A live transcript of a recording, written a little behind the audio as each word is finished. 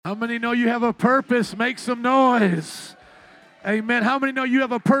How many know you have a purpose? Make some noise. Amen. How many know you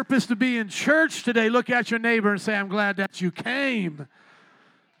have a purpose to be in church today? Look at your neighbor and say, I'm glad that you came.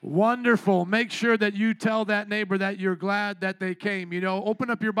 Wonderful. Make sure that you tell that neighbor that you're glad that they came. You know, open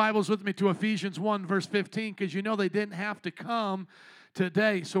up your Bibles with me to Ephesians 1, verse 15, because you know they didn't have to come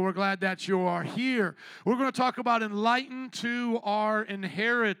today. So we're glad that you are here. We're going to talk about enlightened to our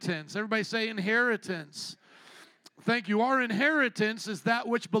inheritance. Everybody say inheritance. Thank you. Our inheritance is that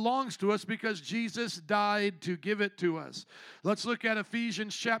which belongs to us because Jesus died to give it to us. Let's look at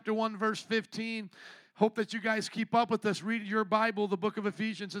Ephesians chapter 1, verse 15. Hope that you guys keep up with us. Read your Bible. The book of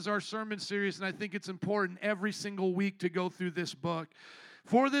Ephesians is our sermon series, and I think it's important every single week to go through this book.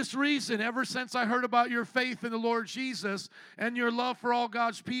 For this reason, ever since I heard about your faith in the Lord Jesus and your love for all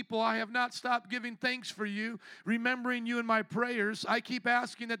God's people, I have not stopped giving thanks for you, remembering you in my prayers. I keep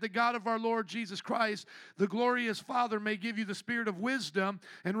asking that the God of our Lord Jesus Christ, the glorious Father, may give you the spirit of wisdom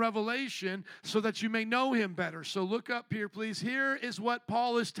and revelation so that you may know him better. So look up here, please. Here is what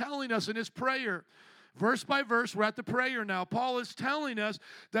Paul is telling us in his prayer. Verse by verse, we're at the prayer now. Paul is telling us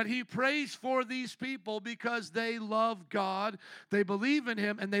that he prays for these people because they love God, they believe in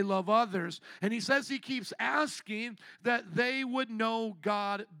him, and they love others. And he says he keeps asking that they would know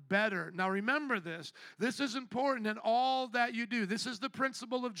God better. Now remember this. This is important in all that you do. This is the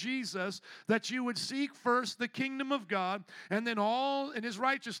principle of Jesus, that you would seek first the kingdom of God, and then all in his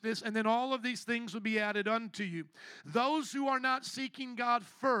righteousness, and then all of these things will be added unto you. Those who are not seeking God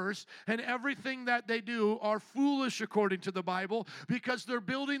first, and everything that they do are foolish according to the Bible, because they're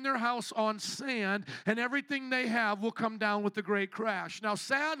building their house on sand, and everything they have will come down with the great crash. Now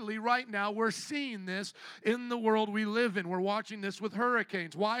sadly, right now we're seeing this in the world we live in. We're watching this with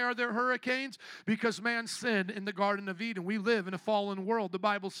hurricanes. Why are there hurricanes? Because man sinned in the Garden of Eden. We live in a fallen world. The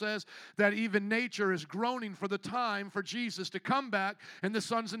Bible says that even nature is groaning for the time for Jesus to come back and the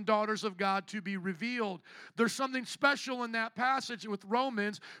sons and daughters of God to be revealed. There's something special in that passage with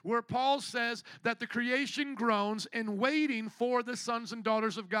Romans where Paul says that the creation groans in waiting for the sons and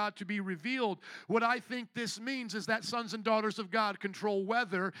daughters of God to be revealed. What I think this means is that sons and daughters of God control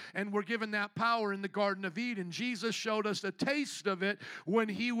weather, and we're given that power in the Garden of Eden. Jesus showed us a taste of it when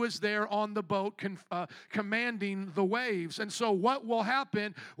he was there on the boat commanding the waves. And so what will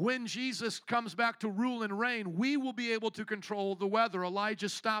happen when Jesus comes back to rule and reign? We will be able to control the weather. Elijah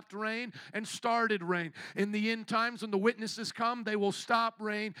stopped rain and started rain. In the end times, when the witnesses come, they will stop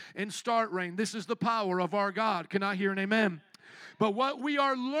rain and start rain. This is the power of our God. Can I hear an amen? But what we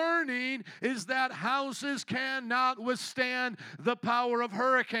are learning is that houses cannot withstand the power of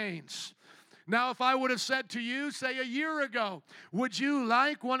hurricanes. Now, if I would have said to you, say a year ago, would you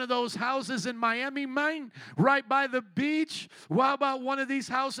like one of those houses in Miami, mine, right by the beach? How about one of these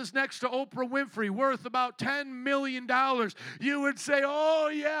houses next to Oprah Winfrey, worth about $10 million? You would say, oh,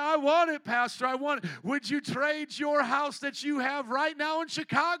 yeah, I want it, Pastor, I want it. Would you trade your house that you have right now in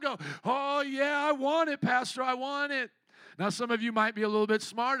Chicago? Oh, yeah, I want it, Pastor, I want it. Now, some of you might be a little bit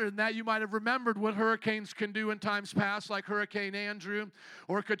smarter than that. You might have remembered what hurricanes can do in times past, like Hurricane Andrew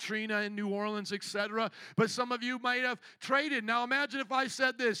or Katrina in New Orleans, etc. But some of you might have traded. Now, imagine if I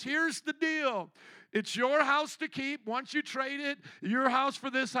said this. Here's the deal. It's your house to keep. Once you trade it, your house for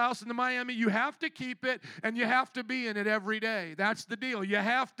this house in the Miami, you have to keep it, and you have to be in it every day. That's the deal. You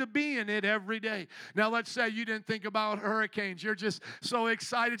have to be in it every day. Now, let's say you didn't think about hurricanes. You're just so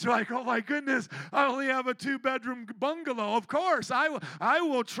excited. You're like, oh, my goodness, I only have a 2-bedroom bungalow. Of course, I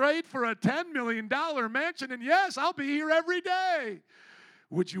will trade for a $10 million mansion, and yes, I'll be here every day.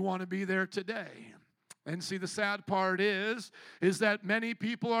 Would you want to be there today? And see, the sad part is that many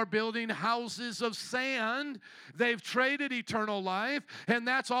people are building houses of sand. They've traded eternal life, and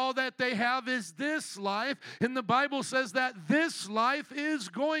that's all that they have is this life. And the Bible says that this life is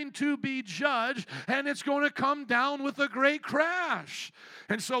going to be judged, and it's going to come down with a great crash.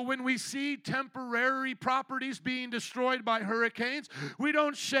 And so when we see temporary properties being destroyed by hurricanes, we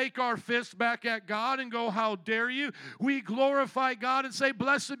don't shake our fist back at God and go, how dare you? We glorify God and say,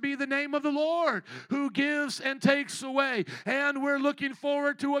 blessed be the name of the Lord, who gives and takes away. And we're looking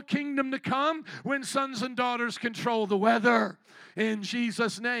forward to a kingdom to come when sons and daughters control the weather. In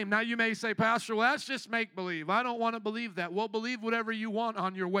Jesus' name. Now you may say, Pastor, well, that's just make-believe. I don't want to believe that. Well, believe whatever you want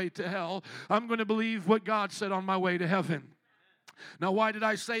on your way to hell. I'm going to believe what God said on my way to heaven. Now, why did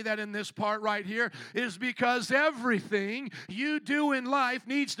I say that in this part right here? Is because everything you do in life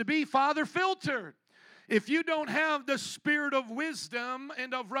needs to be Father filtered. If you don't have the spirit of wisdom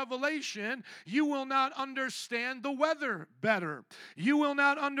and of revelation, you will not understand the weather better. You will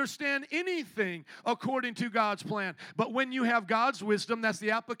not understand anything according to God's plan. But when you have God's wisdom, that's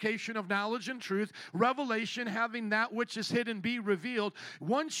the application of knowledge and truth, revelation, having that which is hidden be revealed.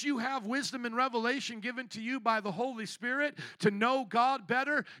 Once you have wisdom and revelation given to you by the Holy Spirit to know God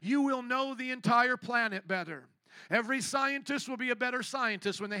better, you will know the entire planet better. Every scientist will be a better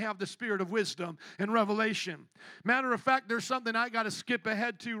scientist when they have the spirit of wisdom and revelation. Matter of fact, there's something I got to skip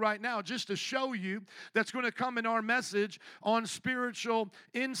ahead to right now just to show you that's going to come in our message on spiritual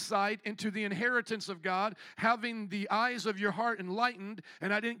insight into the inheritance of God, having the eyes of your heart enlightened.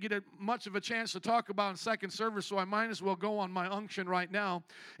 And I didn't get much of a chance to talk about in second service, so I might as well go on my unction right now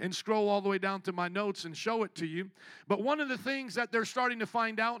and scroll all the way down to my notes and show it to you. But one of the things that they're starting to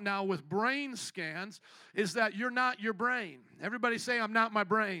find out now with brain scans is that you're not your brain. Everybody say, I'm not my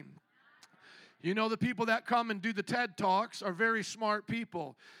brain. You know, the people that come and do the TED Talks are very smart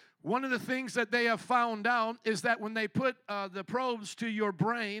people. One of the things that they have found out is that when they put the probes to your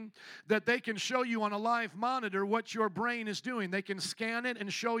brain, that they can show you on a live monitor what your brain is doing. They can scan it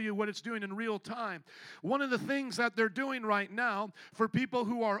and show you what it's doing in real time. One of the things that they're doing right now for people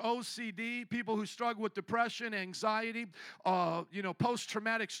who are OCD, people who struggle with depression, anxiety,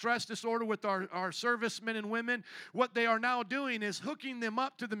 post-traumatic stress disorder with our servicemen and women, what they are now doing is hooking them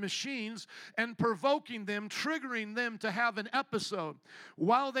up to the machines and provoking them, triggering them to have an episode.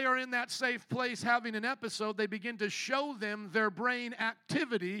 While they are in that safe place having an episode, they begin to show them their brain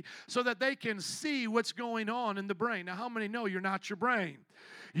activity so that they can see what's going on in the brain. Now, how many know you're not your brain?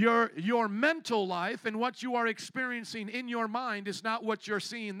 Your mental life and what you are experiencing in your mind is not what you're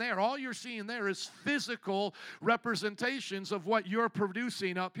seeing there. All you're seeing there is physical representations of what you're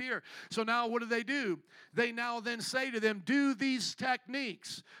producing up here. So now what do? They now then say to them, do these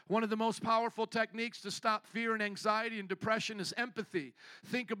techniques. One of the most powerful techniques to stop fear and anxiety and depression is empathy.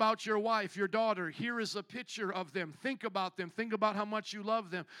 Think about your wife, your daughter. Here is a picture of them. Think about them. Think about how much you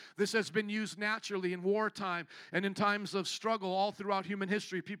love them. This has been used naturally in wartime and in times of struggle all throughout human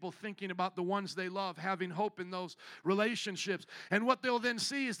history. People thinking about the ones they love, having hope in those relationships. And what they'll then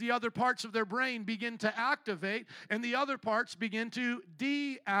see is the other parts of their brain begin to activate and the other parts begin to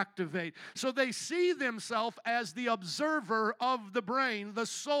deactivate. So they see themselves as the observer of the brain, the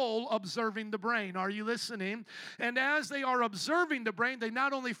soul observing the brain. Are you listening? And as they are observing the brain, they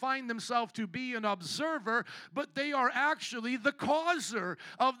not only find themselves to be an observer, but they are actually the causer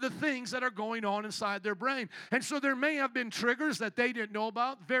of the things that are going on inside their brain. And so there may have been triggers that they didn't know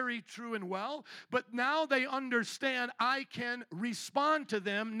about, very true and well, but now they understand I can respond to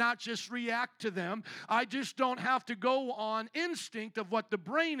them, not just react to them. I just don't have to go on instinct of what the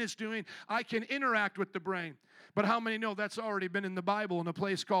brain is doing. I can interact with the brain. But how many know that's already been in the Bible in a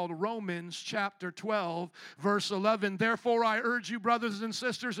place called Romans chapter 12, verse 11? Therefore, I urge you, brothers and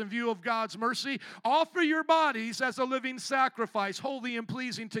sisters, in view of God's mercy, offer your bodies as a living sacrifice, holy and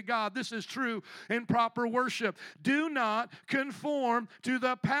pleasing to God. This is true and proper worship. Do not conform to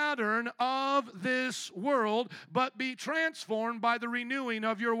the pattern of this world, but be transformed by the renewing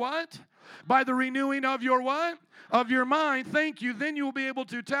of your what? By the renewing of your what? Of your mind. Thank you. Then you will be able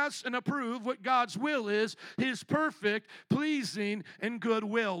to test and approve what God's will is, His perfect, pleasing, and good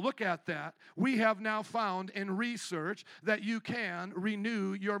will. Look at that. We have now found in research that you can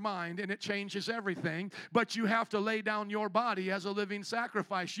renew your mind, and it changes everything, but you have to lay down your body as a living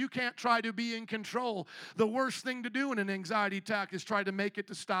sacrifice. You can't try to be in control. The worst thing to do in an anxiety attack is try to make it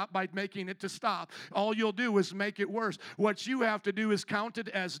to stop by making it to stop. All you'll do is make it worse. What you have to do is count it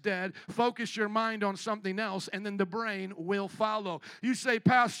as dead, focus your mind on something else, and then the brain will follow. You say,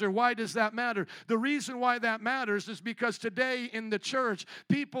 Pastor, why does that matter? The reason why that matters is because today in the church,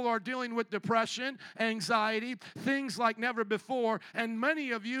 people are dealing with depression, anxiety, things like never before, and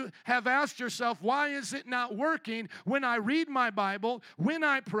many of you have asked yourself, why is it not working when I read my Bible, when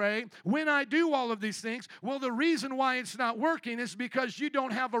I pray, when I do all of these things? Well, the reason why it's not working is because you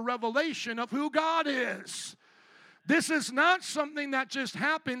don't have a revelation of who God is. This is not something that just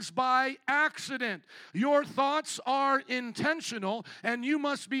happens by accident. Your thoughts are intentional, and you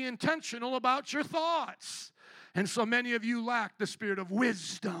must be intentional about your thoughts. And so many of you lack the spirit of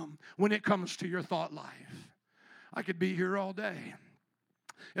wisdom when it comes to your thought life. I could be here all day.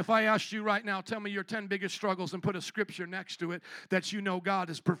 If I asked you right now, tell me your 10 biggest struggles and put a scripture next to it that you know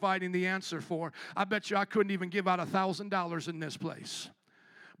God is providing the answer for, I bet you I couldn't even give out $1,000 in this place.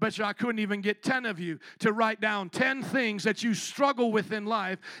 Bet you I couldn't even get 10 of you to write down 10 things that you struggle with in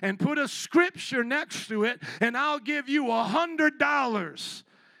life and put a scripture next to it, and I'll give you $100.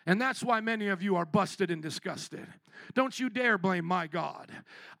 And that's why many of you are busted and disgusted. Don't you dare blame my God.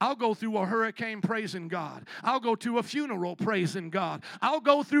 I'll go through a hurricane praising God. I'll go to a funeral praising God. I'll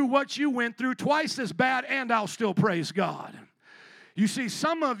go through what you went through twice as bad, and I'll still praise God. You see,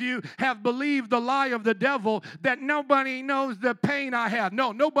 some of you have believed the lie of the devil that nobody knows the pain I have.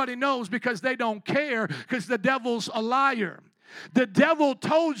 No, nobody knows because they don't care, because the devil's a liar. The devil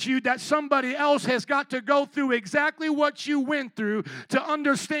told you that somebody else has got to go through exactly what you went through to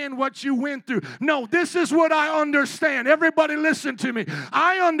understand what you went through. No, this is what I understand. Everybody listen to me.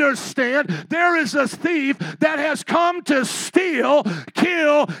 I understand there is a thief that has come to steal,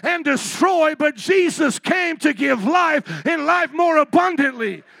 kill, and destroy, but Jesus came to give life and life more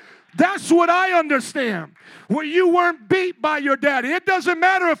abundantly. That's what I understand. Where you weren't beat by your daddy. It doesn't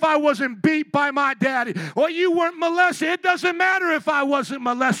matter if I wasn't beat by my daddy. Or you weren't molested. It doesn't matter if I wasn't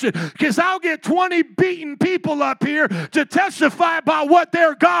molested. Because I'll get 20 beaten people up here to testify about what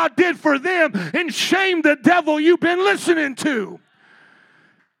their God did for them and shame the devil you've been listening to.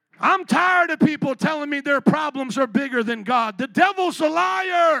 I'm tired of people telling me their problems are bigger than God. The devil's a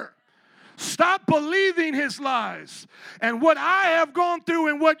liar. Stop believing his lies. And what I have gone through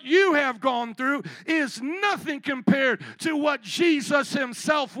and what you have gone through is nothing compared to what Jesus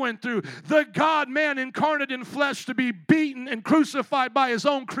himself went through. The God-man incarnate in flesh to be beaten and crucified by his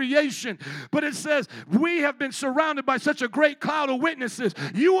own creation. But it says we have been surrounded by such a great cloud of witnesses.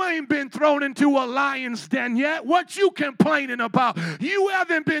 You ain't been thrown into a lion's den yet. What you complaining about? You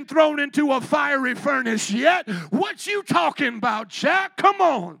haven't been thrown into a fiery furnace yet. What you talking about, Jack? Come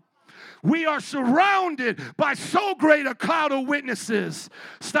on. We are surrounded by so great a cloud of witnesses.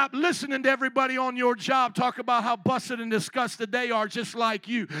 Stop listening to everybody on your job talk about how busted and disgusted they are just like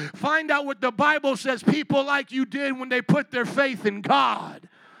you. Find out what the Bible says people like you did when they put their faith in God.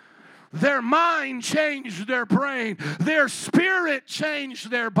 Their mind changed their brain. Their spirit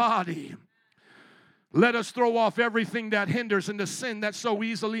changed their body. Let us throw off everything that hinders and the sin that so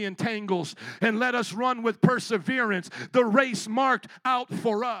easily entangles, and let us run with perseverance the race marked out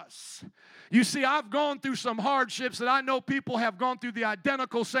for us. You see, I've gone through some hardships, and I know people have gone through the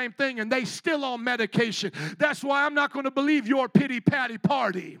identical same thing, and they still on medication. That's why I'm not going to believe your pity-patty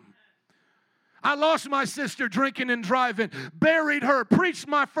party. I lost my sister drinking and driving, buried her, preached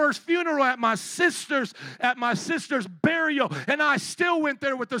my first funeral at my sister's burial, and I still went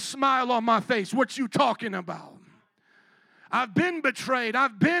there with a smile on my face. What you talking about? I've been betrayed.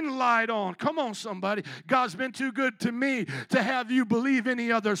 I've been lied on. Come on, somebody. God's been too good to me to have you believe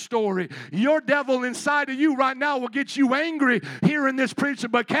any other story. Your devil inside of you right now will get you angry hearing this preacher,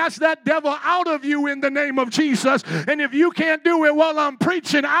 but cast that devil out of you in the name of Jesus. And if you can't do it while I'm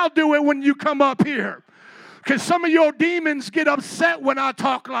preaching, I'll do it when you come up here. Because some of your demons get upset when I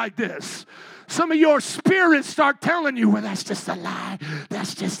talk like this. Some of your spirits start telling you, well, that's just a lie.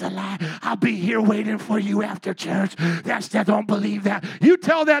 That's just a lie. I'll be here waiting for you after church. Don't believe that. You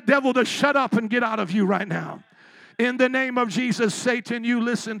tell that devil to shut up and get out of you right now. In the name of Jesus, Satan, you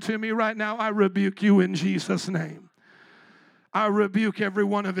listen to me right now. I rebuke you in Jesus' name. I rebuke every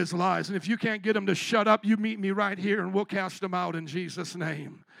one of his lies. And if you can't get him to shut up, you meet me right here and we'll cast him out in Jesus'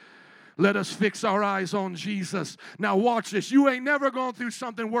 name. Let us fix our eyes on Jesus. Now watch this. You ain't never gone through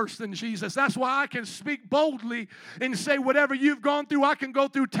something worse than Jesus. That's why I can speak boldly and say whatever you've gone through, I can go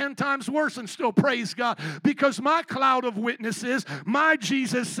through 10 times worse and still praise God. Because my cloud of witnesses, my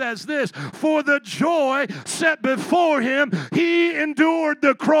Jesus says this, for the joy set before him, he endured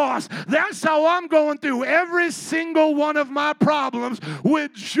the cross. That's how I'm going through every single one of my problems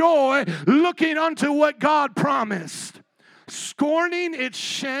with joy, looking unto what God promised. Scorning its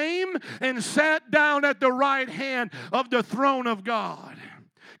shame, and sat down at the right hand of the throne of God.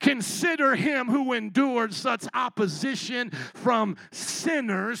 Consider him who endured such opposition from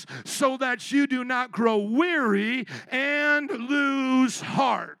sinners, so that you do not grow weary and lose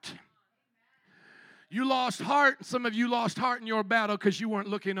heart. You lost heart. Some of you lost heart in your battle because you weren't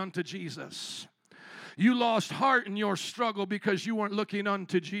looking unto Jesus. You lost heart in your struggle because you weren't looking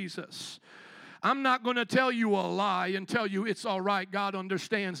unto Jesus. I'm not going to tell you a lie and tell you it's all right. God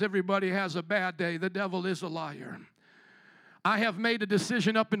understands everybody has a bad day. The devil is a liar. I have made a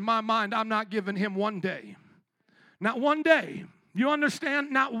decision up in my mind. I'm not giving him one day. Not one day. You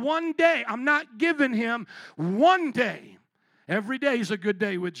understand? Not one day. I'm not giving him one day. Every day is a good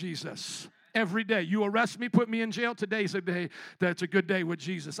day with Jesus. Every day. You arrest me, put me in jail. Today's a day that's a good day with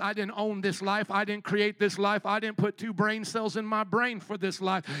Jesus. I didn't own this life. I didn't create this life. I didn't put 2 brain cells in my brain for this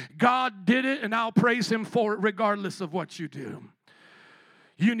life. God did it, and I'll praise him for it regardless of what you do.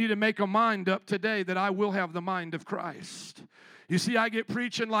 You need to make a mind up today that I will have the mind of Christ. You see, I get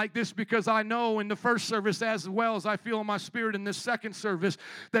preaching like this because I know in the first service as well as I feel in my spirit in this second service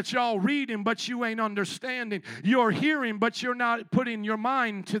that y'all reading, but you ain't understanding. You're hearing, but you're not putting your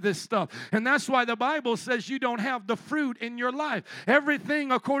mind to this stuff. And that's why the Bible says you don't have the fruit in your life.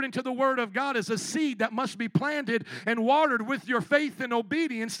 Everything according to the Word of God is a seed that must be planted and watered with your faith and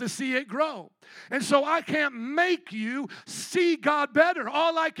obedience to see it grow. And so I can't make you see God better.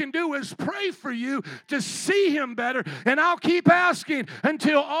 All I can do is pray for you to see Him better. And I'll keep asking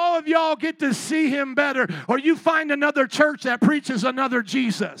until all of y'all get to see Him better, or you find another church that preaches another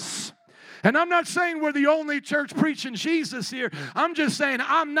Jesus. And I'm not saying we're the only church preaching Jesus here. I'm just saying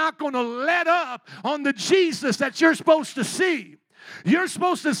I'm not going to let up on the Jesus that you're supposed to see. You're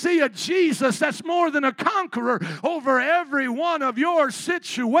supposed to see a Jesus that's more than a conqueror over every one of your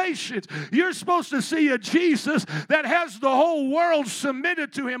situations. You're supposed to see a Jesus that has the whole world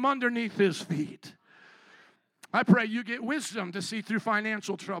submitted to Him underneath His feet. I pray you get wisdom to see through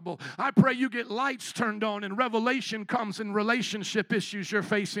financial trouble. I pray you get lights turned on and revelation comes in relationship issues you're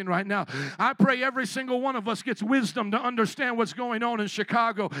facing right now. I pray every single one of us gets wisdom to understand what's going on in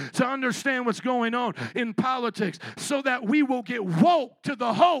Chicago, to understand what's going on in politics, so that we will get woke to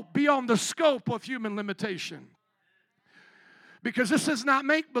the hope beyond the scope of human limitation. Because this is not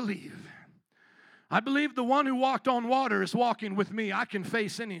make-believe. I believe the one who walked on water is walking with me. I can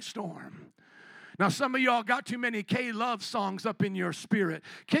face any storm. Now, some of y'all got too many K-Love songs up in your spirit.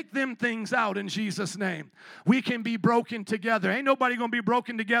 Kick them things out in Jesus' name. We can be broken together. Ain't nobody going to be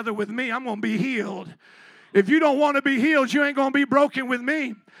broken together with me. I'm going to be healed. If you don't want to be healed, you ain't going to be broken with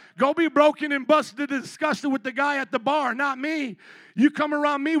me. Go be broken and busted and disgusted with the guy at the bar, not me. You come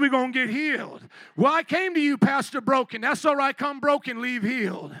around me, we're going to get healed. Well, I came to you, Pastor Broken. That's all right. Come broken, leave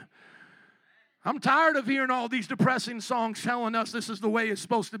healed. I'm tired of hearing all these depressing songs telling us this is the way it's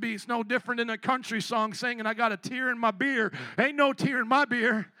supposed to be. It's no different than a country song singing, I got a tear in my beer. Ain't no tear in my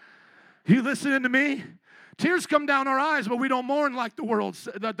beer. You listening to me? Tears come down our eyes, but we don't mourn like the world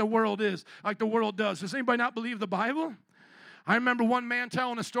does. Does anybody not believe the Bible? I remember one man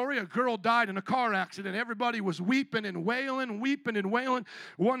telling a story. A girl died in a car accident. Everybody was weeping and wailing, weeping and wailing.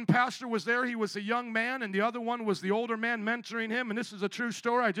 One pastor was there. He was a young man, and the other one was the older man mentoring him. And this is a true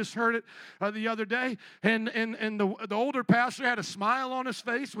story. I just heard it the other day. And the older pastor had a smile on his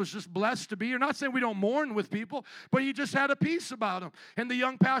face, was just blessed to be here. Not saying we don't mourn with people, but he just had a peace about him. And the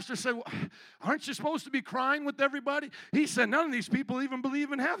young pastor said, well, aren't you supposed to be crying with everybody? He said, none of these people even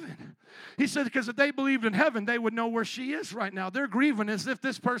believe in heaven. He said, because if they believed in heaven, they would know where she is right now. They're grieving as if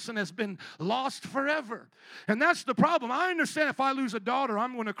this person has been lost forever. And that's the problem. I understand if I lose a daughter,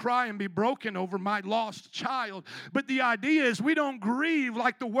 I'm going to cry and be broken over my lost child. But the idea is we don't grieve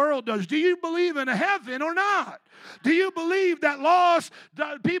like the world does. Do you believe in a heaven or not? Do you believe that lost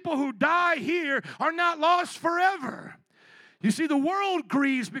people who die here are not lost forever? You see, the world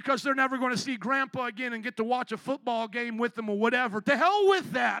grieves because they're never going to see Grandpa again and get to watch a football game with them or whatever. To hell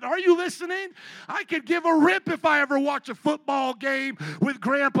with that. Are you listening? I could give a rip if I ever watch a football game with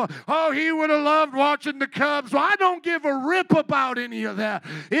Grandpa. Oh, he would have loved watching the Cubs. Well, I don't give a rip about any of that.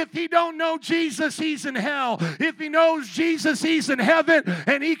 If he don't know Jesus, he's in hell. If he knows Jesus, he's in heaven,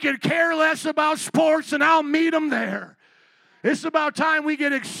 and he could care less about sports, and I'll meet him there. It's about time we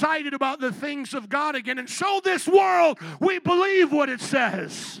get excited about the things of God again and show this world we believe what it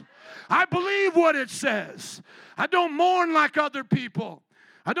says. I believe what it says. I don't mourn like other people.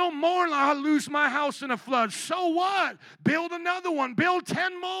 I don't mourn like I lose my house in a flood. So what? Build another one. Build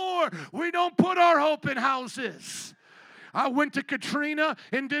 10 more. We don't put our hope in houses. I went to Katrina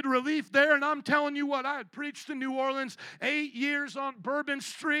and did relief there, and I'm telling you what, I had preached in New Orleans 8 years on Bourbon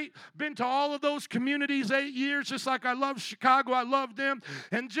Street, been to all of those communities 8 years, just like I love Chicago, I love them,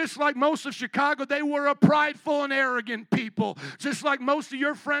 and just like most of Chicago, they were a prideful and arrogant people, just like most of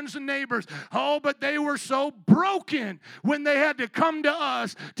your friends and neighbors. Oh, but they were so broken when they had to come to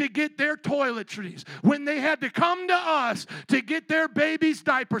us to get their toiletries, when they had to come to us to get their babies'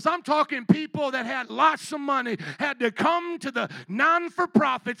 diapers. I'm talking people that had lots of money, had to come to the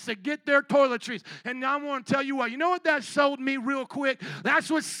non-for-profits to get their toiletries. And I want to tell you what, you know what that showed me real quick? That's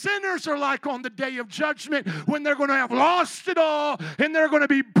what sinners are like on the day of judgment, when they're going to have lost it all, and they're going to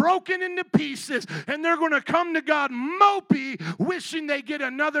be broken into pieces, and they're going to come to God mopey, wishing they get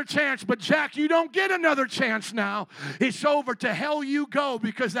another chance. But Jack, you don't get another chance now. It's over. To hell you go,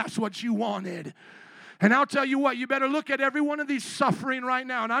 because that's what you wanted. And I'll tell you what, you better look at every one of these suffering right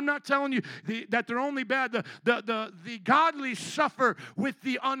now. And I'm not telling you that they're only bad. The godly suffer with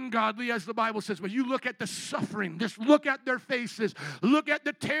the ungodly, as the Bible says. But you look at the suffering. Just look at their faces. Look at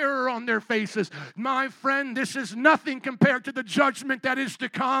the terror on their faces. My friend, this is nothing compared to the judgment that is to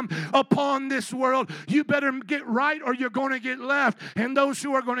come upon this world. You better get right or you're going to get left. And those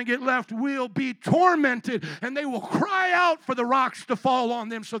who are going to get left will be tormented. And they will cry out for the rocks to fall on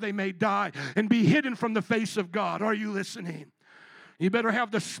them so they may die and be hidden from the face of God. Are you listening? You better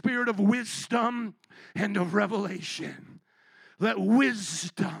have the spirit of wisdom and of revelation. Let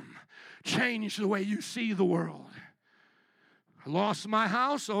wisdom change the way you see the world. I lost my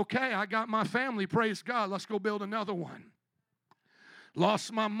house. Okay, I got my family. Praise God. Let's go build another one.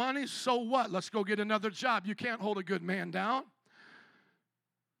 Lost my money. So what? Let's go get another job. You can't hold a good man down.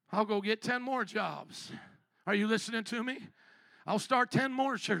 I'll go get 10 more jobs. Are you listening to me? I'll start 10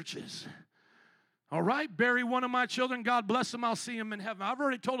 more churches. All right, bury one of my children. God bless them. I'll see them in heaven. I've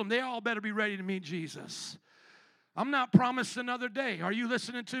already told them they all better be ready to meet Jesus. I'm not promised another day. Are you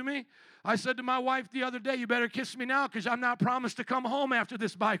listening to me? I said to my wife the other day, you better kiss me now because I'm not promised to come home after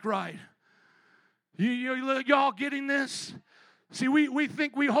this bike ride. Y'all getting this? See, we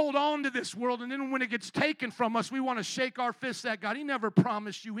think we hold on to this world, and then when it gets taken from us, we want to shake our fists at God. He never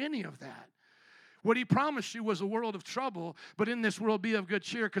promised you any of that. What He promised you was a world of trouble, but in this world be of good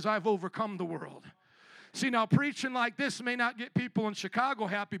cheer because I've overcome the world. See, now preaching like this may not get people in Chicago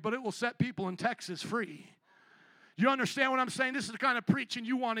happy, but it will set people in Texas free. You understand what I'm saying? This is the kind of preaching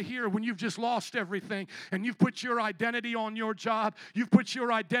you want to hear when you've just lost everything and you've put your identity on your job. You've put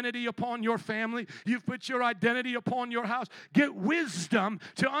your identity upon your family. You've put your identity upon your house. Get wisdom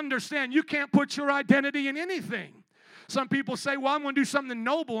to understand you can't put your identity in anything. Some people say, well, I'm going to do something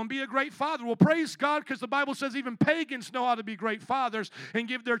noble and be a great father. Well, praise God, because the Bible says even pagans know how to be great fathers and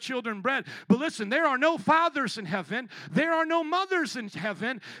give their children bread. But listen, there are no fathers in heaven. There are no mothers in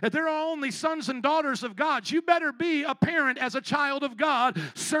heaven. There are only sons and daughters of God. You better be a parent as a child of God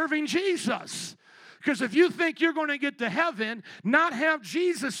serving Jesus. Because if you think you're going to get to heaven, not have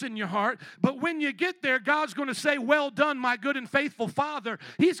Jesus in your heart, but when you get there, God's going to say, well done, my good and faithful Father.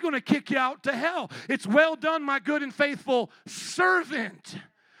 He's going to kick you out to hell. It's well done, my good and faithful servant.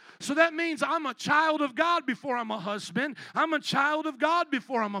 So that means I'm a child of God before I'm a husband. I'm a child of God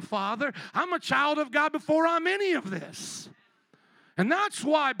before I'm a father. I'm a child of God before I'm any of this. And that's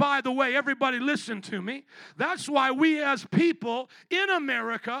why, by the way, everybody listen to me. That's why we as people in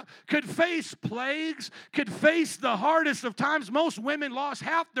America could face plagues, could face the hardest of times. Most women lost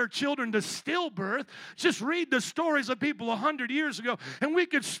half their children to stillbirth. Just read the stories of people 100 years ago. And we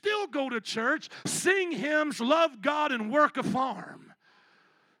could still go to church, sing hymns, love God, and work a farm.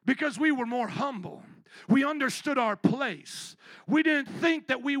 Because we were more humble. We understood our place. We didn't think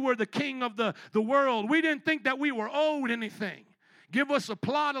that we were the king of the world. We didn't think that we were owed anything. Give us a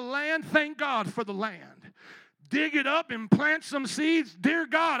plot of land. Thank God for the land. Dig it up and plant some seeds. Dear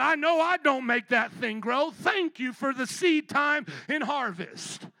God, I know I don't make that thing grow. Thank you for the seed time and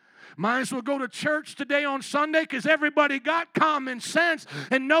harvest. Might as well go to church today on Sunday because everybody got common sense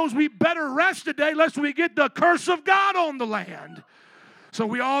and knows we better rest today lest we get the curse of God on the land. So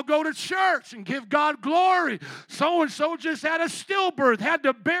we all go to church and give God glory. So-and-so just had a stillbirth, had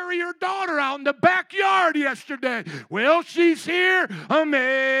to bury her daughter out in the backyard yesterday. Well, she's here.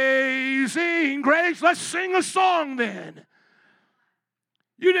 Amazing grace. Let's sing a song then.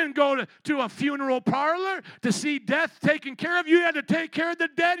 You didn't go to a funeral parlor to see death taken care of. You had to take care of the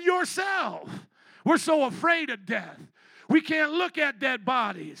dead yourself. We're so afraid of death. We can't look at dead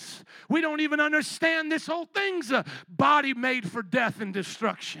bodies. We don't even understand this whole thing's a body made for death and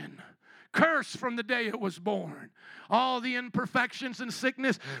destruction. Cursed from the day it was born. All the imperfections and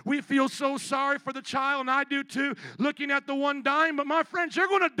sickness. We feel so sorry for the child, and I do too, looking at the one dying. But my friends, you're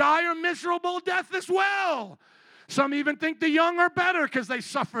going to die a miserable death as well. Some even think the young are better because they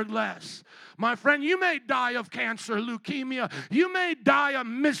suffered less. My friend, you may die of cancer, leukemia. You may die a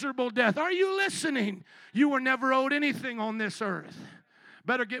miserable death. Are you listening? You were never owed anything on this earth.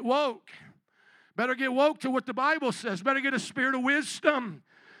 Better get woke. Better get woke to what the Bible says. Better get a spirit of wisdom.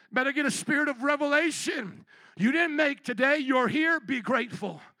 Better get a spirit of revelation. You didn't make today. You're here. Be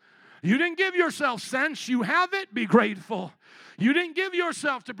grateful. You didn't give yourself sense. You have it. Be grateful. You didn't give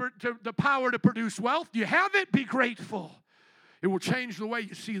yourself the power to produce wealth. You have it. Be grateful. It will change the way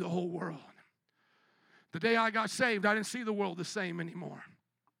you see the whole world. The day I got saved, I didn't see the world the same anymore.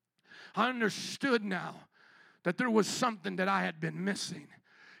 I understood now that there was something that I had been missing,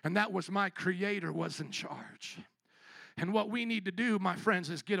 and that was my Creator was in charge. And what we need to do, my friends,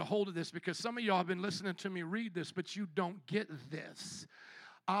 is get a hold of this, because some of y'all have been listening to me read this, but you don't get this.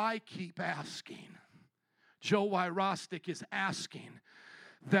 I keep asking, Joe Y. Rostick is asking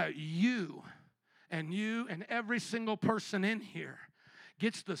that you and every single person in here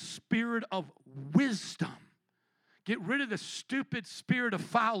gets the spirit of wisdom. Get rid of the stupid spirit of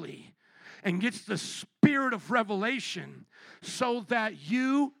folly and gets the spirit of revelation so that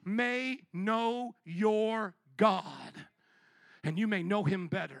you may know your God and you may know him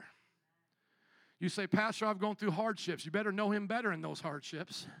better. You say, Pastor, I've gone through hardships. You better know him better in those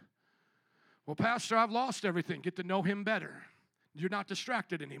hardships. Well, Pastor, I've lost everything. Get to know him better. You're not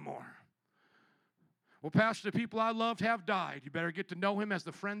distracted anymore. Well, Pastor, the people I loved have died. You better get to know him as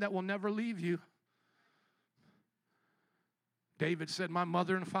the friend that will never leave you. David said, my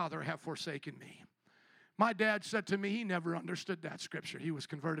mother and father have forsaken me. My dad said to me, he never understood that scripture. He was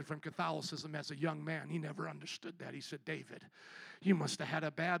converted from Catholicism as a young man. He never understood that. He said, David, you must have had a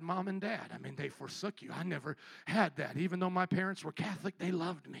bad mom and dad. I mean, they forsook you. I never had that. Even though my parents were Catholic, they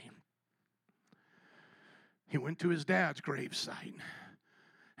loved me. He went to his dad's gravesite,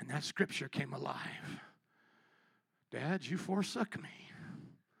 and that scripture came alive. Dad, you forsook me.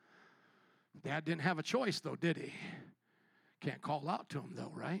 Dad didn't have a choice, though, did he? Can't call out to him,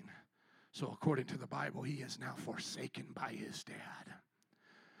 though, right? So according to the Bible, he is now forsaken by his dad.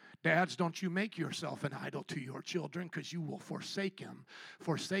 Dads, don't you make yourself an idol to your children, because you will forsake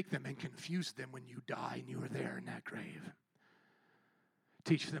them and confuse them when you die and you are there in that grave.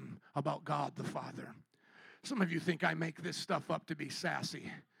 Teach them about God the Father. Some of you think I make this stuff up to be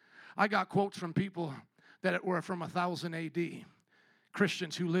sassy. I got quotes from people that were from 1000 AD,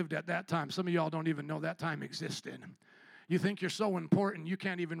 Christians who lived at that time. Some of y'all don't even know that time existed. You think you're so important, you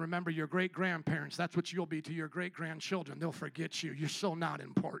can't even remember your great-grandparents. That's what you'll be to your great-grandchildren. They'll forget you. You're so not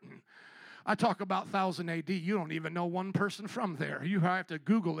important. I talk about 1000 AD. You don't even know one person from there. You have to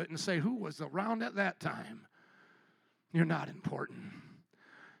Google it and say, who was around at that time? You're not important.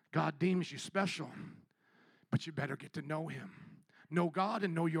 God deems you special, but you better get to know him. Know God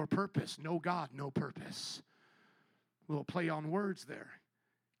and know your purpose. Know God, know purpose. A little play on words there.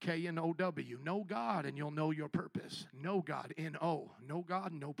 K-N-O-W. Know God and you'll know your purpose. Know God, N-O. Know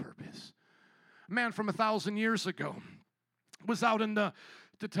God, know purpose. A man from 1,000 years ago was out in the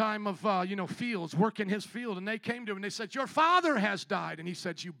time of, fields, working his field, and they came to him and they said, your father has died. And he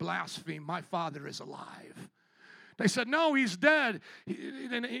said, you blaspheme. My father is alive. They said, no, he's dead.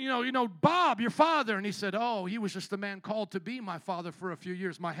 Bob, your father. And he said, oh, he was just a man called to be my father for a few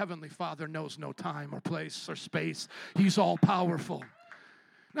years. My heavenly Father knows no time or place or space. He's all powerful.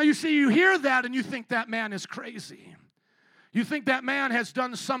 Now, you see, you hear that and you think that man is crazy. You think that man has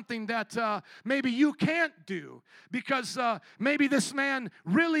done something that maybe you can't do because maybe this man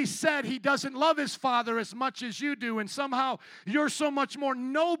really said he doesn't love his father as much as you do, and somehow you're so much more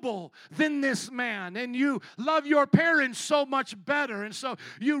noble than this man, and you love your parents so much better, and so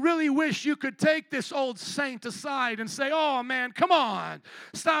you really wish you could take this old saint aside and say, oh, man, come on.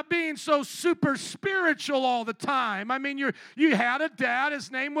 Stop being so super spiritual all the time. I mean, you had a dad. His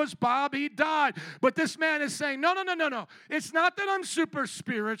name was Bob. He died. But this man is saying, no. It's not that I'm super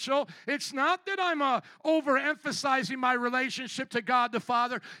spiritual. It's not that I'm overemphasizing my relationship to God the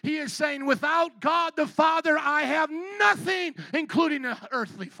Father. He is saying, without God the Father, I have nothing, including an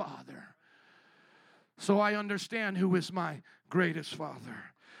earthly father. So I understand who is my greatest father,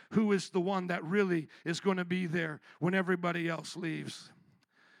 who is the one that really is going to be there when everybody else leaves.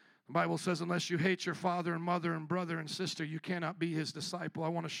 The Bible says, unless you hate your father and mother and brother and sister, you cannot be his disciple. I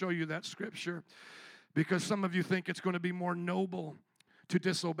want to show you that scripture, because some of you think it's going to be more noble to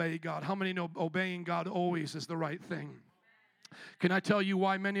disobey God. How many know obeying God always is the right thing? Can I tell you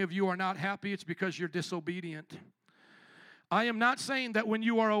why many of you are not happy? It's because you're disobedient. I am not saying that when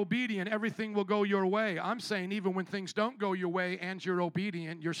you are obedient, everything will go your way. I'm saying even when things don't go your way and you're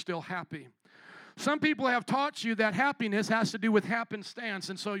obedient, you're still happy. Some people have taught you that happiness has to do with happenstance,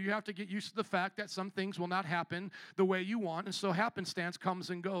 and so you have to get used to the fact that some things will not happen the way you want, and so happenstance comes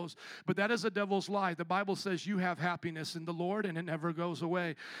and goes. But that is a devil's lie. The Bible says you have happiness in the Lord, and it never goes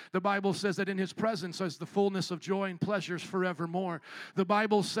away. The Bible says that in his presence is the fullness of joy and pleasures forevermore. The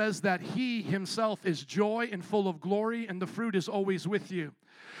Bible says that he himself is joy and full of glory, and the fruit is always with you.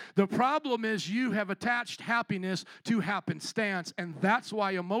 The problem is you have attached happiness to happenstance, and that's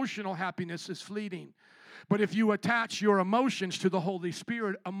why emotional happiness is fleeting. But if you attach your emotions to the Holy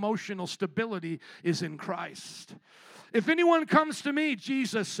Spirit, emotional stability is in Christ. If anyone comes to me,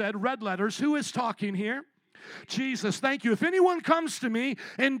 Jesus said, red letters, who is talking here? Jesus, thank you. If anyone comes to me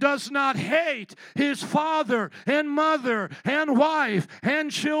and does not hate his father and mother and wife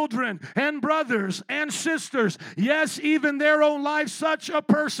and children and brothers and sisters, yes, even their own life, such a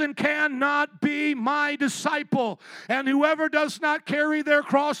person cannot be my disciple. And whoever does not carry their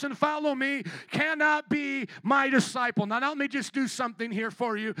cross and follow me cannot be my disciple. Now, let me just do something here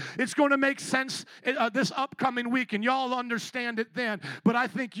for you. It's going to make sense this upcoming week, and y'all understand it then. But I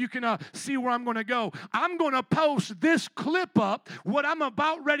think you can see where I'm going to go. I'm going to post this clip up, what I'm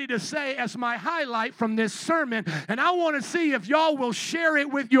about ready to say as my highlight from this sermon, and I want to see if y'all will share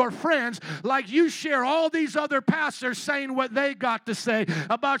it with your friends like you share all these other pastors saying what they got to say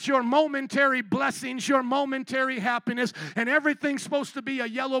about your momentary blessings, your momentary happiness, and everything's supposed to be a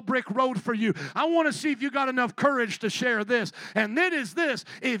yellow brick road for you. I want to see if you got enough courage to share this, and it is this: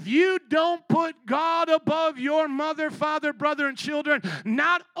 if you don't put God above your mother, father, brother, and children,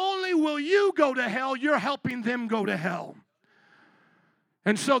 not only will you go to hell, you're helping them go to hell.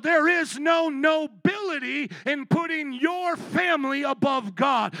 And so there is no nobility in putting your family above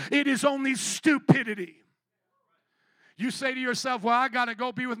God. It is only stupidity. You say to yourself, well, I got to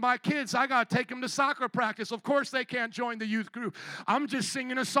go be with my kids. I got to take them to soccer practice. Of course they can't join the youth group. I'm just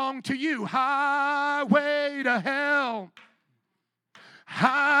singing a song to you. Highway to hell.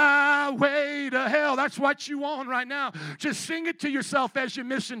 Highway to hell. That's what you on right now. Just sing it to yourself as you're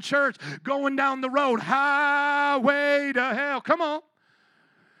missing church, going down the road. Highway to hell. Come on.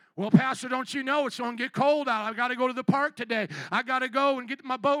 Well, Pastor, don't you know it's going to get cold out? I've got to go to the park today. I got to go and get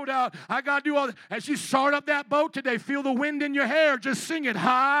my boat out. I got to do all that. As you start up that boat today, feel the wind in your hair. Just sing it.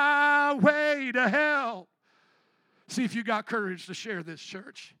 Highway to hell. See if you got courage to share this,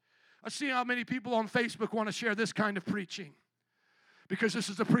 church. I see how many people on Facebook want to share this kind of preaching, because this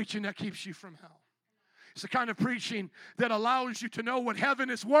is the preaching that keeps you from hell. It's the kind of preaching that allows you to know what heaven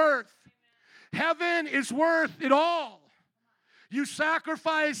is worth. Heaven is worth it all. You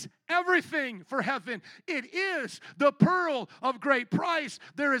sacrifice everything for heaven. It is the pearl of great price.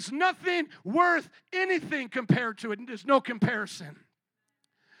 There is nothing worth anything compared to it. There's no comparison.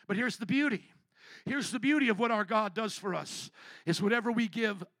 But here's the beauty. Here's the beauty of what our God does for us, is whatever we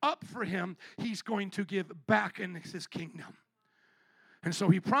give up for him, he's going to give back in his kingdom. And so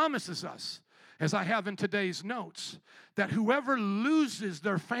he promises us, as I have in today's notes, that whoever loses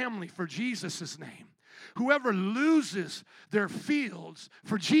their family for Jesus' name, whoever loses their fields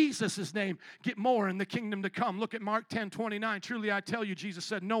for Jesus' name, get more in the kingdom to come. Look at Mark 10:29. Truly I tell you, Jesus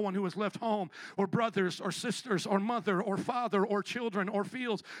said, no one who has left home or brothers or sisters or mother or father or children or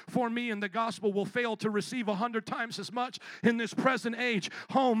fields for me in the gospel will fail to receive 100 times as much in this present age.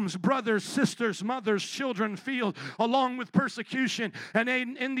 Homes, brothers, sisters, mothers, children, fields, along with persecution, and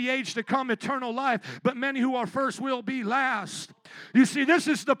in the age to come, eternal life. But many who are first will be last. You see, this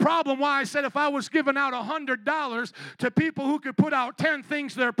is the problem why I said if I was giving out $100 to people who could put out 10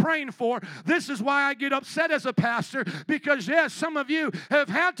 things they're praying for, this is why I get upset as a pastor, because yes, some of you have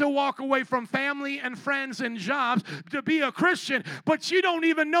had to walk away from family and friends and jobs to be a Christian, but you don't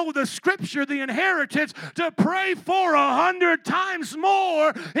even know the scripture, the inheritance, to pray for 100 times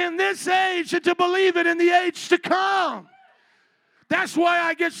more in this age and to believe it in the age to come. That's why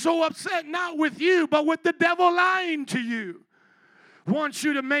I get so upset, not with you, but with the devil lying to you. Wants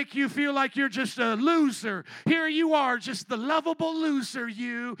you to make you feel like you're just a loser. Here you are, just the lovable loser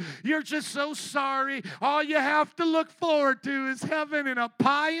You're just so sorry. All you have to look forward to is heaven and a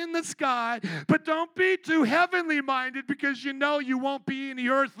pie in the sky. But don't be too heavenly minded, because you know you won't be any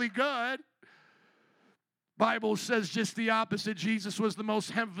earthly good. Bible says just the opposite. Jesus was the most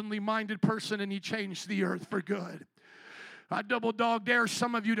heavenly minded person, and he changed the earth for good. I double dog dare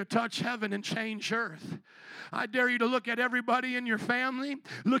some of you to touch heaven and change earth. I dare you to look at everybody in your family,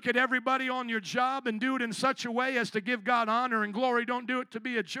 look at everybody on your job, and do it in such a way as to give God honor and glory. Don't do it to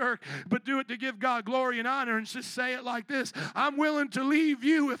be a jerk, but do it to give God glory and honor, and just say it like this: I'm willing to leave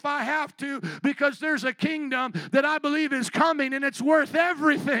you if I have to, because there's a kingdom that I believe is coming, and it's worth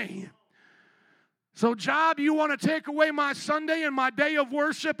everything. So, job, you want to take away my Sunday and my day of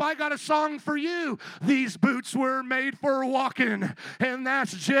worship? I got a song for you. These boots were made for walking, and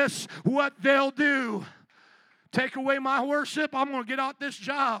that's just what they'll do. Take away my worship, I'm going to get out this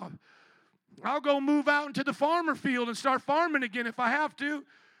job. I'll go move out into the farmer field and start farming again if I have to.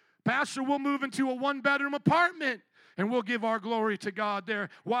 Pastor, we'll move into a one-bedroom apartment, and we'll give our glory to God there.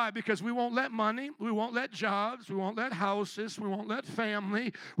 Why? Because we won't let money, we won't let jobs, we won't let houses, we won't let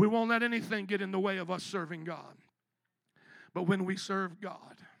family, we won't let anything get in the way of us serving God. But when we serve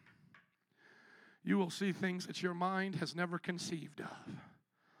God, you will see things that your mind has never conceived of.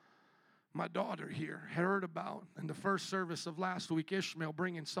 My daughter here heard about in the first service of last week Ishmael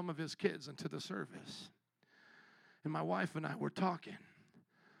bringing some of his kids into the service. And my wife and I were talking,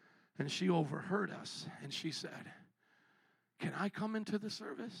 and she overheard us, and she said, "Can I come into the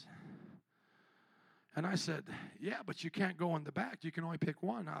service?" And I said, "Yeah, but you can't go in the back. You can only pick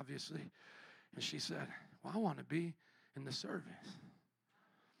one, obviously." And she said, "Well, I want to be in the service."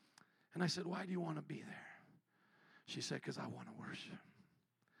 And I said, "Why do you want to be there?" She said, "Because I want to worship."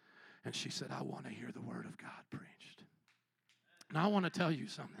 And she said, "I want to hear the word of God preached." Now, I want to tell you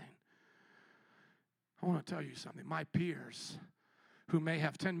something. My peers who may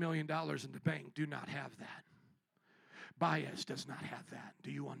have $10 million in the bank do not have that. Baez does not have that.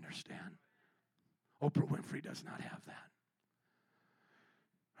 Do you understand? Oprah Winfrey does not have that.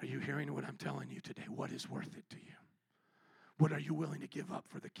 Are you hearing what I'm telling you today? What is worth it to you? What are you willing to give up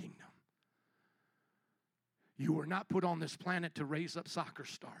for the kingdom? You were not put on this planet to raise up soccer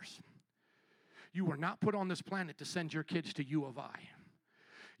stars. You were not put on this planet to send your kids to U of I.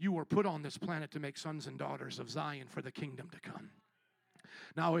 You were put on this planet to make sons and daughters of Zion for the kingdom to come.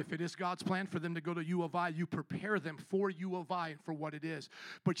 Now, if it is God's plan for them to go to U of I, you prepare them for U of I and for what it is.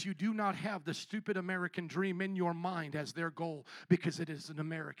 But you do not have the stupid American dream in your mind as their goal, because it is an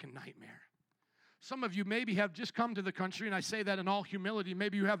American nightmare. Some of you maybe have just come to the country, and I say that in all humility.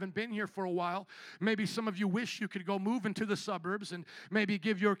 Maybe you haven't been here for a while. Maybe some of you wish you could go move into the suburbs and maybe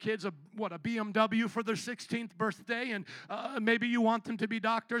give your kids a BMW for their 16th birthday, and maybe you want them to be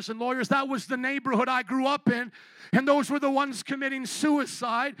doctors and lawyers. That was the neighborhood I grew up in, and those were the ones committing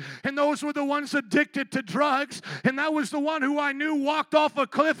suicide, and those were the ones addicted to drugs, and that was the one who I knew walked off a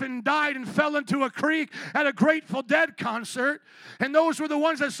cliff and died and fell into a creek at a Grateful Dead concert, and those were the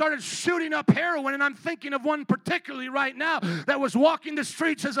ones that started shooting up heroin. And I'm thinking of one particularly right now that was walking the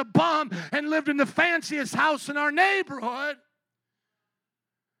streets as a bum and lived in the fanciest house in our neighborhood.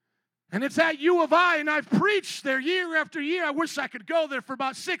 And it's at U of I, and I've preached there year after year. I wish I could go there for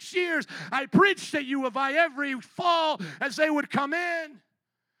about 6 years. I preached at U of I every fall as they would come in.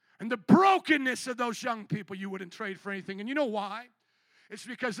 And the brokenness of those young people you wouldn't trade for anything. And you know why? It's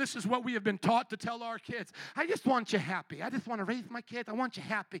because this is what we have been taught to tell our kids. I just want you happy. I just want to raise my kids. I want you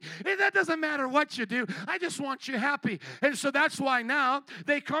happy. And that doesn't matter what you do. I just want you happy. And so that's why now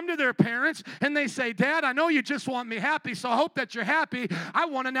they come to their parents and they say, "Dad, I know you just want me happy, so I hope that you're happy. I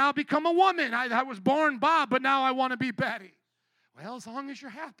want to now become a woman. I was born Bob, but now I want to be Betty." Well, as long as you're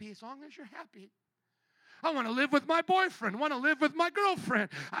happy, as long as you're happy. I want to live with my boyfriend. I want to live with my girlfriend.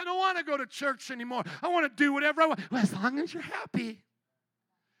 I don't want to go to church anymore. I want to do whatever I want. Well, as long as you're happy.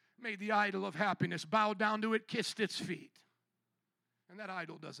 Made the idol of happiness, bowed down to it, kissed its feet. And that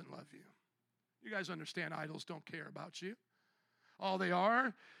idol doesn't love you. You guys understand idols don't care about you. All they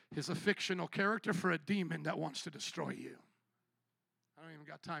are is a fictional character for a demon that wants to destroy you. I don't even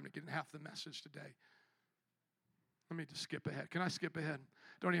got time to get in half the message today. Let me just skip ahead. Can I skip ahead?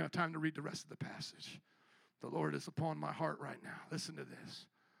 Don't even have time to read the rest of the passage. The Lord is upon my heart right now. Listen to this.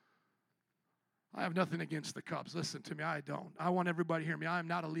 I have nothing against the Cubs. Listen to me, I don't. I want everybody to hear me. I am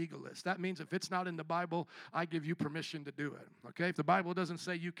not a legalist. That means if it's not in the Bible, I give you permission to do it. Okay? If the Bible doesn't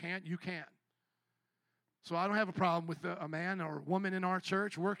say you can't, you can't. So I don't have a problem with a man or woman in our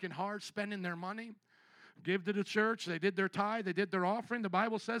church working hard, spending their money. Give to the church. They did their tithe. They did their offering. The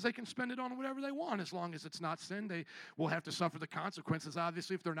Bible says they can spend it on whatever they want as long as it's not sin. They will have to suffer the consequences,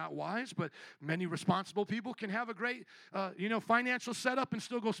 obviously, if they're not wise. But many responsible people can have a great, financial setup and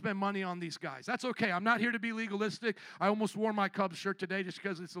still go spend money on these guys. That's okay. I'm not here to be legalistic. I almost wore my Cubs shirt today just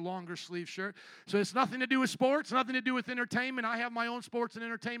because it's a longer sleeve shirt. So it's nothing to do with sports, nothing to do with entertainment. I have my own sports and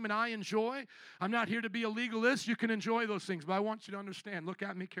entertainment I enjoy. I'm not here to be a legalist. You can enjoy those things, but I want you to understand. Look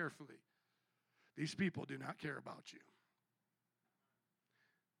at me carefully. These people do not care about you.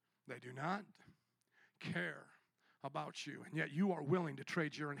 They do not care about you, and yet you are willing to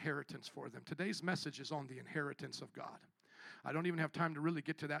trade your inheritance for them. Today's message is on the inheritance of God. I don't even have time to really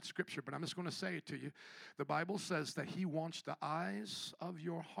get to that scripture, but I'm just going to say it to you. The Bible says that He wants the eyes of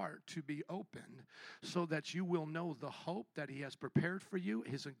your heart to be opened so that you will know the hope that He has prepared for you,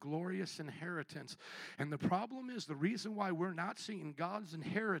 His glorious inheritance. And the problem is, the reason why we're not seeing God's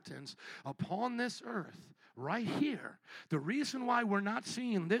inheritance upon this earth right here, the reason why we're not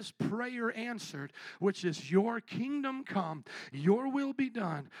seeing this prayer answered, which is your kingdom come, your will be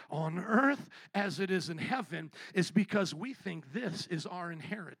done on earth as it is in heaven, is because we think this is our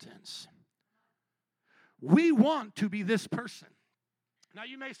inheritance. We want to be this person. Now,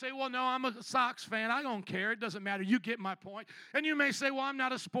 you may say, well, no, I'm a Sox fan. I don't care. It doesn't matter. You get my point. And you may say, well, I'm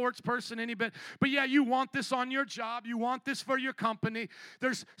not a sports person any bit. But, yeah, you want this on your job. You want this for your company.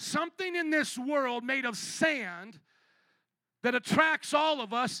 There's something in this world made of sand that attracts all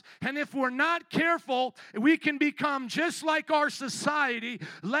of us, and if we're not careful, we can become just like our society,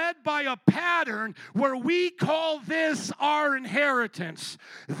 led by a pattern where we call this our inheritance.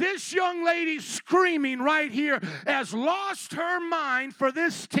 This young lady screaming right here has lost her mind for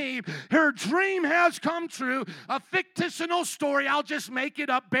this team. Her dream has come true. A fictional story, I'll just make it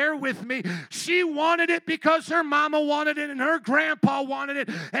up, bear with me. She wanted it because her mama wanted it and her grandpa wanted it,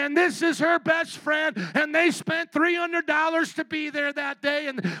 and this is her best friend, and they spent $300 to be there that day,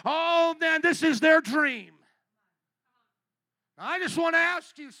 and oh man, this is their dream. I just want to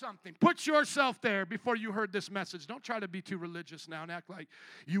ask you something. Put yourself there before you heard this message. Don't try to be too religious now and act like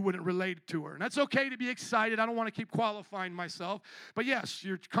you wouldn't relate to her. And that's okay to be excited. I don't want to keep qualifying myself. But yes,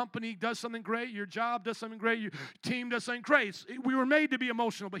 your company does something great. Your job does something great. Your team does something great. We were made to be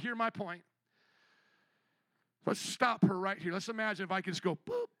emotional, but here's my point. Let's stop her right here. Let's imagine if I could just go,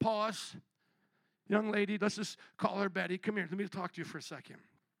 boop, pause. Young lady, let's just call her Betty. Come here. Let me talk to you for a second.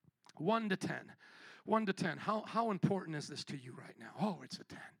 1 to 10. 1 to 10. How important is this to you right now? Oh, it's a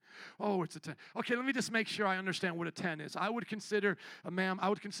 10. Oh, it's a 10. Okay, let me just make sure I understand what a 10 is. I would consider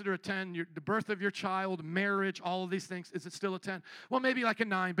a 10, the birth of your child, marriage, all of these things. Is it still a 10? Well, maybe like a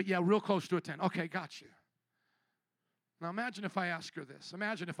 9, but yeah, real close to a 10. Okay, got you. Now imagine if I ask her this.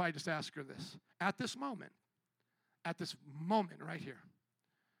 Imagine if I just ask her this. At this moment right here.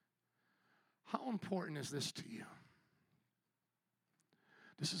 How important is this to you?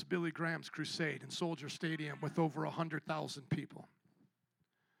 This is Billy Graham's crusade in Soldier Stadium with over 100,000 people.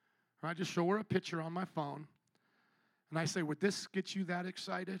 I just show her a picture on my phone, and I say, would this get you that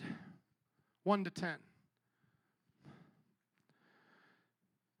excited? 1 to 10.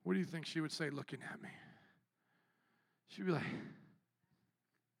 What do you think she would say looking at me? She'd be like,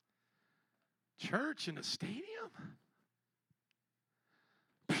 church in a stadium?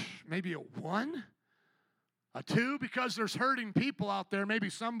 Maybe a 1? A 2, because there's hurting people out there. Maybe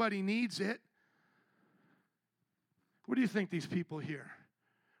somebody needs it. What do you think these people here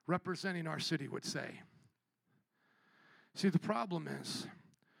representing our city would say? See, the problem is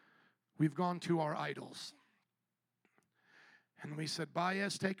we've gone to our idols. And we said,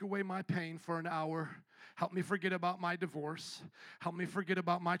 Baez, take away my pain for an hour. Help me forget about my divorce. Help me forget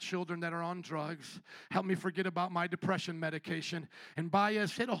about my children that are on drugs. Help me forget about my depression medication. And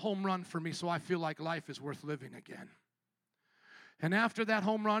Baez, hit a home run for me so I feel like life is worth living again. And after that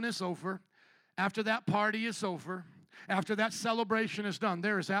home run is over, after that party is over, after that celebration is done,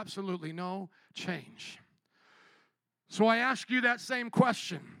 there is absolutely no change. So I ask you that same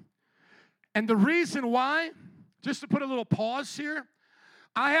question. And the reason why, just to put a little pause here,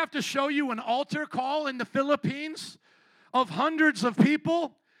 I have to show you an altar call in the Philippines of hundreds of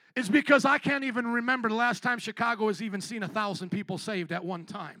people is because I can't even remember the last time Chicago has even seen 1,000 people saved at one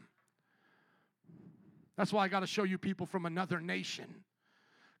time. That's why I got to show you people from another nation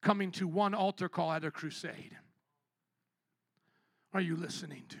coming to one altar call at a crusade. Are you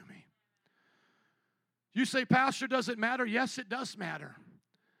listening to me? You say, Pastor, does it matter? Yes, it does matter.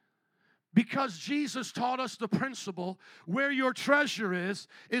 Because Jesus taught us the principle, where your treasure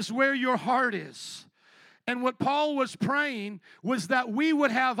is where your heart is. And what Paul was praying was that we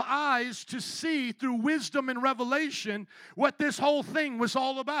would have eyes to see through wisdom and revelation what this whole thing was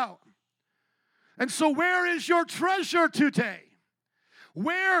all about. And so where is your treasure today?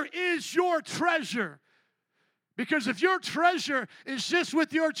 Where is your treasure? Because if your treasure is just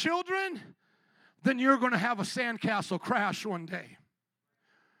with your children, then you're going to have a sandcastle crash one day.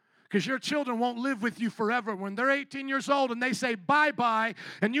 Because your children won't live with you forever. When they're 18 years old and they say bye-bye,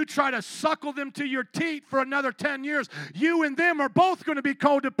 and you try to suckle them to your teat for another 10 years, you and them are both going to be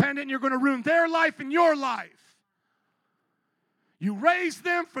codependent, and you're going to ruin their life and your life. You raise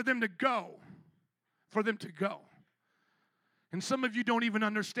them for them to go. For them to go. And some of you don't even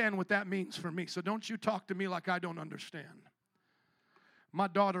understand what that means for me. So don't you talk to me like I don't understand. My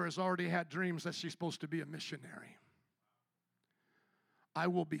daughter has already had dreams that she's supposed to be a missionary. I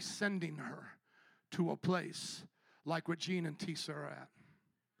will be sending her to a place like what Gene and Tisa are at.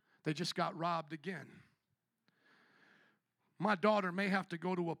 They just got robbed again. My daughter may have to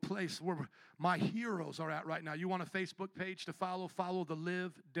go to a place where my heroes are at right now. You want a Facebook page to follow? Follow the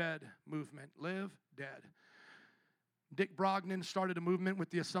Live Dead movement. Live Dead. Dick Brogden started a movement with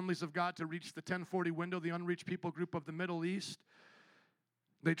the Assemblies of God to reach the 1040 window, the unreached people group of the Middle East.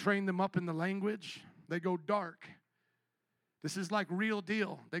 They train them up in the language. They go dark. This is like real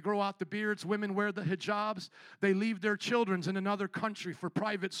deal. They grow out the beards. Women wear the hijabs. They leave their children in another country for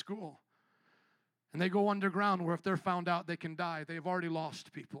private school. And they go underground where if they're found out, they can die. They've already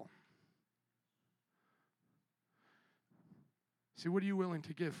lost people. See, what are you willing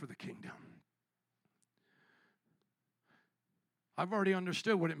to give for the kingdom? I've already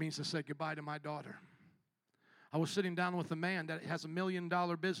understood what it means to say goodbye to my daughter. I was sitting down with a man that has $1 million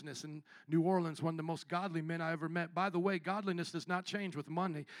business in New Orleans, one of the most godly men I ever met. By the way, godliness does not change with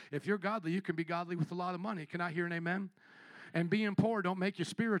money. If you're godly, you can be godly with a lot of money. Can I hear an amen? And being poor don't make you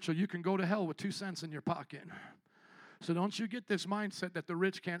spiritual. You can go to hell with 2 cents in your pocket. So don't you get this mindset that the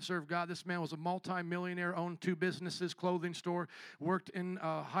rich can't serve God. This man was a multi-millionaire, owned 2 businesses, clothing store, worked in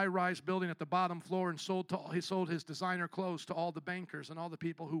a high-rise building at the bottom floor, and he sold his designer clothes to all the bankers and all the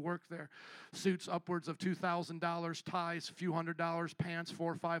people who worked there. Suits upwards of $2,000, ties a few $100, pants $400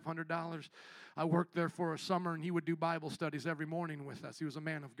 or $500. I worked there for a summer, and he would do Bible studies every morning with us. He was a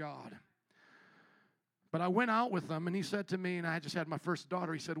man of God. But I went out with him, and he said to me, and I just had my first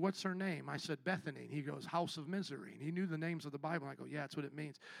daughter, he said, "What's her name?" I said, "Bethany." And he goes, "House of Misery." And he knew the names of the Bible. I go, "Yeah, that's what it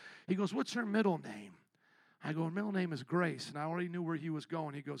means." He goes, "What's her middle name?" I go, "Her middle name is Grace." And I already knew where he was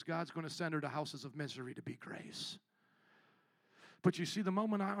going. He goes, "God's going to send her to houses of misery to be Grace." But you see, the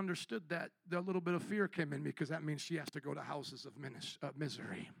moment I understood that, a little bit of fear came in me, because that means she has to go to houses of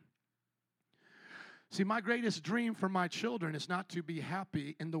misery. See, my greatest dream for my children is not to be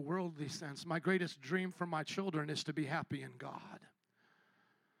happy in the worldly sense. My greatest dream for my children is to be happy in God.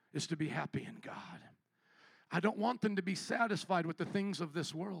 Is to be happy in God. I don't want them to be satisfied with the things of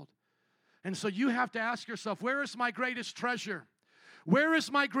this world. And so you have to ask yourself, where is my greatest treasure? Where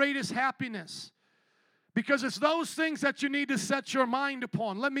is my greatest happiness? Because it's those things that you need to set your mind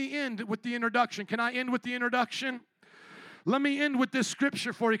upon. Let me end with the introduction. Can I end with the introduction? Let me end with this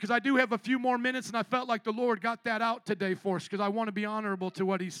scripture for you, because I do have a few more minutes, and I felt like the Lord got that out today for us, because I want to be honorable to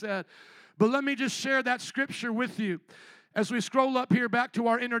what He said. But let me just share that scripture with you. As we scroll up here back to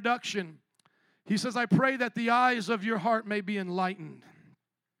our introduction, He says, "I pray that the eyes of your heart may be enlightened."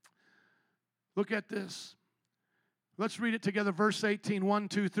 Look at this. Let's read it together. Verse 18, 1,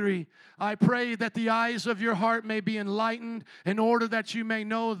 2, 3. "I pray that the eyes of your heart may be enlightened, in order that you may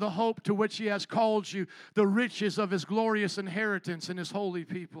know the hope to which He has called you, the riches of His glorious inheritance in His holy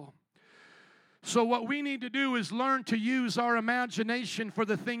people." So what we need to do is learn to use our imagination for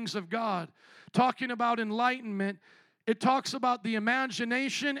the things of God. Talking about enlightenment, it talks about the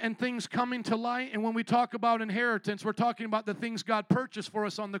imagination and things coming to light. And when we talk about inheritance, we're talking about the things God purchased for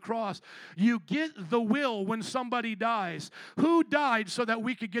us on the cross. You get the will when somebody dies. Who died so that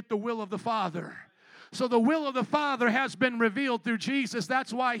we could get the will of the Father? So the will of the Father has been revealed through Jesus.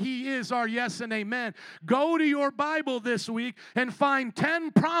 That's why He is our yes and amen. Go to your Bible this week and find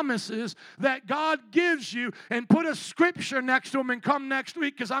 10 promises that God gives you, and put a scripture next to them, and come next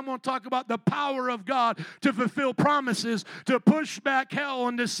week, because I'm going to talk about the power of God to fulfill promises, to push back hell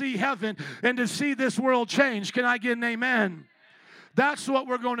and to see heaven and to see this world change. Can I get an amen? That's what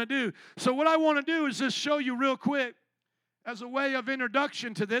we're going to do. So what I want to do is just show you real quick, as a way of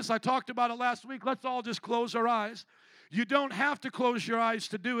introduction to this. I talked about it last week. Let's all just close our eyes. You don't have to close your eyes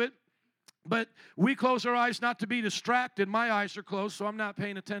to do it, but we close our eyes not to be distracted. My eyes are closed, so I'm not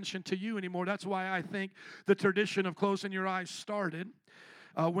paying attention to you anymore. That's why I think the tradition of closing your eyes started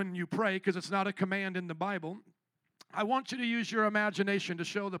when you pray, because it's not a command in the Bible. I want you to use your imagination to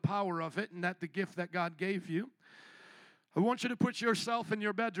show the power of it, and that the gift that God gave you. I want you to put yourself in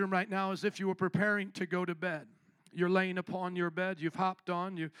your bedroom right now as if you were preparing to go to bed. You're laying upon your bed. You've hopped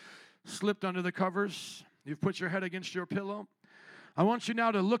on. You've slipped under the covers. You've put your head against your pillow. I want you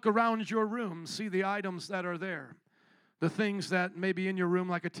now to look around your room, see the items that are there. The things that may be in your room,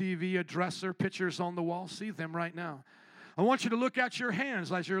 like a TV, a dresser, pictures on the wall. See them right now. I want you to look at your hands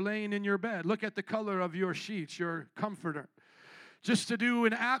as you're laying in your bed. Look at the color of your sheets, your comforter. Just to do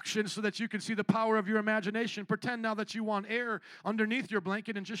an action so that you can see the power of your imagination. Pretend now that you want air underneath your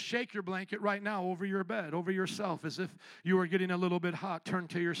blanket, and just shake your blanket right now over your bed, over yourself, as if you were getting a little bit hot. Turn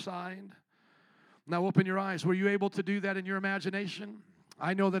to your side. Now open your eyes. Were you able to do that in your imagination?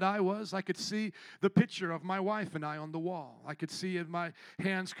 I know that I was. I could see the picture of my wife and I on the wall. I could see my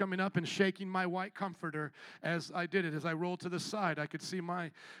hands coming up and shaking my white comforter as I did it. As I rolled to the side, I could see my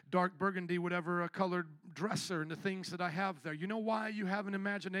dark burgundy, whatever, colored dresser and the things that I have there. You know why you have an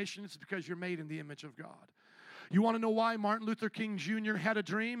imagination? It's because you're made in the image of God. You want to know why Martin Luther King Jr. had a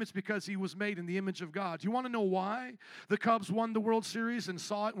dream? It's because he was made in the image of God. You want to know why the Cubs won the World Series and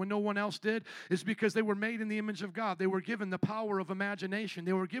saw it when no one else did? It's because they were made in the image of God. They were given the power of imagination.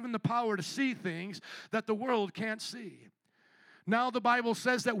 They were given the power to see things that the world can't see. Now the Bible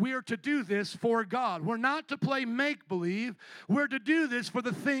says that we are to do this for God. We're not to play make-believe. We're to do this for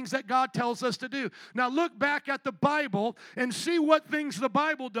the things that God tells us to do. Now look back at the Bible and see what things the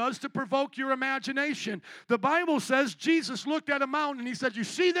Bible does to provoke your imagination. The Bible says Jesus looked at a mountain and He said, "You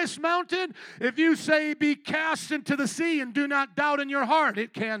see this mountain? If you say, be cast into the sea, and do not doubt in your heart,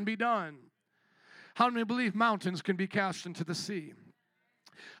 it can be done." How many believe mountains can be cast into the sea?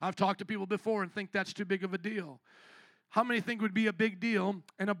 I've talked to people before and think that's too big of a deal. How many think it would be a big deal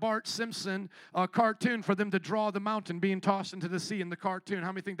in a Bart Simpson cartoon for them to draw the mountain being tossed into the sea in the cartoon?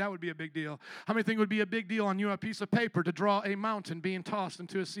 How many think that would be a big deal? How many think it would be a big deal on you a piece of paper to draw a mountain being tossed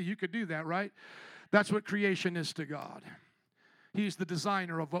into a sea? You could do that, right? That's what creation is to God. He's the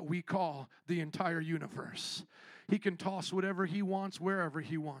designer of what we call the entire universe. He can toss whatever He wants, wherever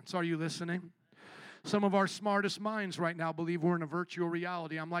He wants. Are you listening? Some of our smartest minds right now believe we're in a virtual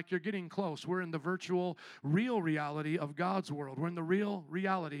reality. I'm like, you're getting close. We're in the virtual, real reality of God's world. We're in the real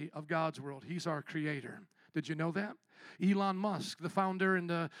reality of God's world. He's our creator. Did you know that? Elon Musk, the founder and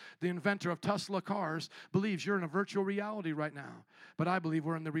the inventor of Tesla cars, believes you're in a virtual reality right now. But I believe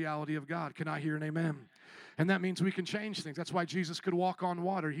we're in the reality of God. Can I hear an amen? And that means we can change things. That's why Jesus could walk on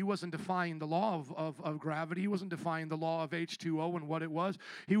water. He wasn't defying the law of gravity. He wasn't defying the law of H2O and what it was.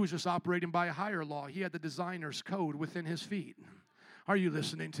 He was just operating by a higher law. He had the designer's code within His feet. Are you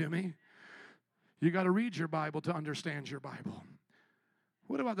listening to me? You got to read your Bible to understand your Bible.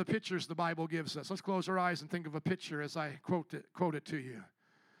 What about the pictures the Bible gives us? Let's close our eyes and think of a picture as I quote it to you.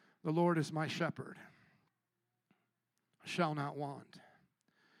 The Lord is my shepherd. I shall not want.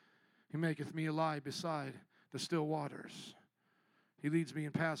 He maketh me lie beside the still waters. He leads me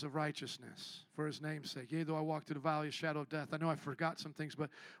in paths of righteousness for His name's sake. Yea, though I walk through the valley of shadow of death. I know I forgot some things, but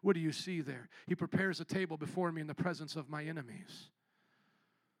what do you see there? He prepares a table before me in the presence of my enemies.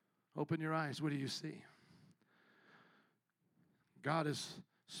 Open your eyes. What do you see? God is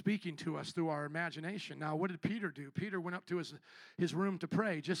speaking to us through our imagination. Now, what did Peter do? Peter went up to his room to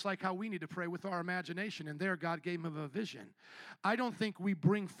pray, just like how we need to pray with our imagination, and there God gave him a vision. I don't think we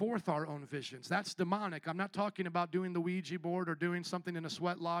bring forth our own visions. That's demonic. I'm not talking about doing the Ouija board or doing something in a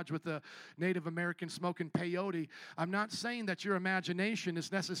sweat lodge with a Native American smoking peyote. I'm not saying that your imagination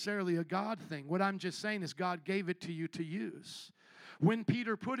is necessarily a God thing. What I'm just saying is God gave it to you to use. When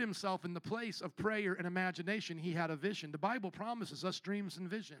Peter put himself in the place of prayer and imagination, he had a vision. The Bible promises us dreams and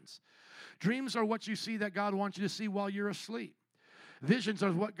visions. Dreams are what you see that God wants you to see while you're asleep. Visions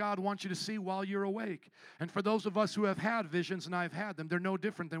are what God wants you to see while you're awake. And for those of us who have had visions, and I've had them, they're no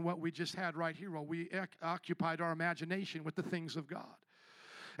different than what we just had right here while we occupied our imagination with the things of God.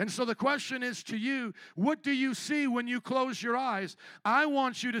 And so the question is to you, what do you see when you close your eyes? I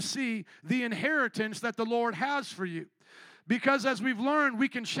want you to see the inheritance that the Lord has for you. Because as we've learned, we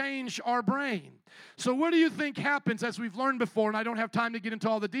can change our brain. So what do you think happens, as we've learned before, and I don't have time to get into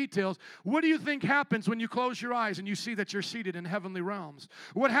all the details, what do you think happens when you close your eyes and you see that you're seated in heavenly realms?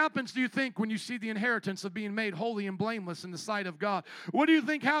 What happens, do you think, when you see the inheritance of being made holy and blameless in the sight of God? What do you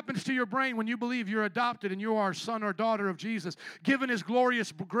think happens to your brain when you believe you're adopted and you are a son or daughter of Jesus, given His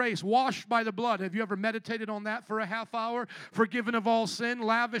glorious grace, washed by the blood? Have you ever meditated on that for a half hour? Forgiven of all sin,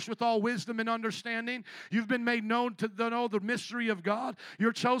 lavished with all wisdom and understanding. You've been made known to know the mystery of God.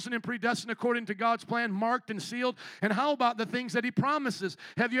 You're chosen and predestined according to God's plan, marked and sealed. And how about the things that He promises?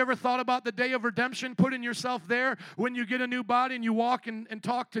 Have you ever thought about the day of redemption, putting yourself there when you get a new body and you walk and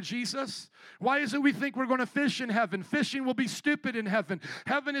talk to Jesus? Why is it we think we're going to fish in heaven? Fishing will be stupid in heaven.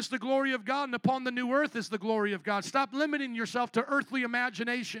 Heaven is the glory of God, and upon the new earth is the glory of God. Stop limiting yourself to earthly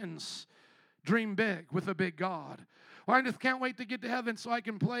imaginations. Dream big with a big God. Well, I just can't wait to get to heaven so I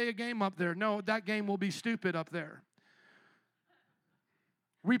can play a game up there. No, that game will be stupid up there.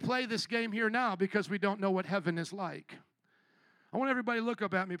 We play this game here now because we don't know what heaven is like. I want everybody to look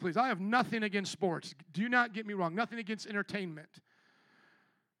up at me, please. I have nothing against sports. Do not get me wrong. Nothing against entertainment.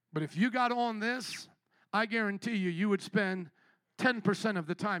 But if you got on this, I guarantee you would spend 10% of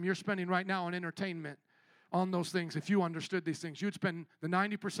the time you're spending right now on entertainment on those things. If you understood these things, you'd spend the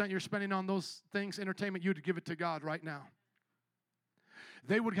 90% you're spending on those things, entertainment, you'd give it to God right now.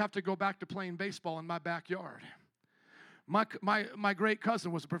 They would have to go back to playing baseball in my backyard. My great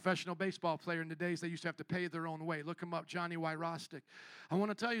cousin was a professional baseball player in the days they used to have to pay their own way. Look him up, Johnny Y. Rostick. I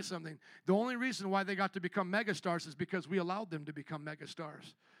want to tell you something. The only reason why they got to become megastars is because we allowed them to become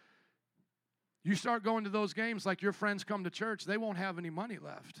megastars. You start going to those games like your friends come to church, they won't have any money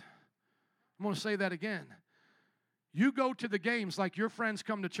left. I'm going to say that again. You go to the games like your friends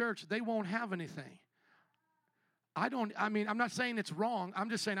come to church, they won't have anything. I'm not saying it's wrong. I'm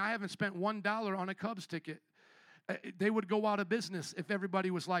just saying I haven't spent $1 on a Cubs ticket. They would go out of business if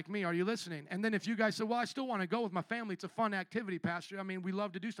everybody was like me. Are you listening? And then if you guys say, well, I still want to go with my family. It's a fun activity, Pastor. I mean, we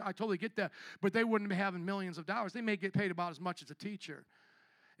love to do stuff. I totally get that. But they wouldn't be having millions of dollars. They may get paid about as much as a teacher.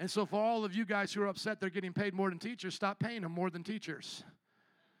 And so for all of you guys who are upset they're getting paid more than teachers, stop paying them more than teachers.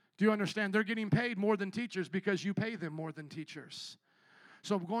 Do you understand? They're getting paid more than teachers because you pay them more than teachers.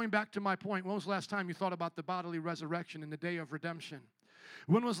 So going back to my point, when was the last time you thought about the bodily resurrection and the day of redemption?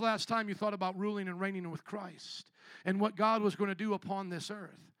 When was the last time you thought about ruling and reigning with Christ and what God was going to do upon this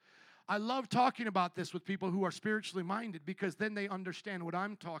earth? I love talking about this with people who are spiritually minded because then they understand what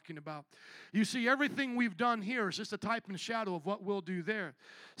I'm talking about. You see, everything we've done here is just a type and shadow of what we'll do there.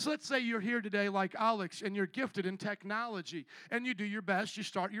 So let's say you're here today like Alex and you're gifted in technology and you do your best, you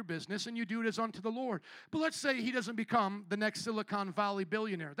start your business and you do it as unto the Lord. But let's say he doesn't become the next Silicon Valley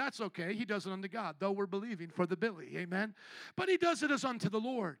billionaire. That's okay. He does it unto God, though we're believing for the Billy. Amen? But he does it as unto the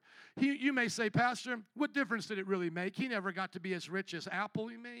Lord. You may say, Pastor, what difference did it really make? He never got to be as rich as Apple.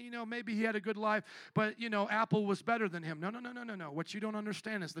 Maybe he had a good life, but, Apple was better than him. No. What you don't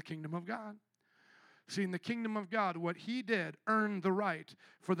understand is the kingdom of God. See, in the kingdom of God, what he did earned the right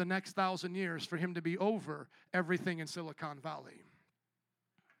for the next 1,000 years for him to be over everything in Silicon Valley.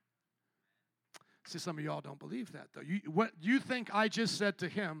 See, some of y'all don't believe that, though. What you think I just said to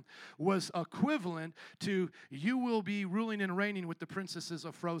him was equivalent to you will be ruling and reigning with the princesses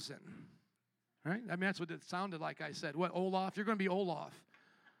of Frozen. Right? I mean, that's what it sounded like I said. What, Olaf? You're going to be Olaf.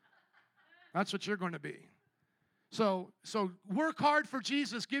 That's what you're going to be. So work hard for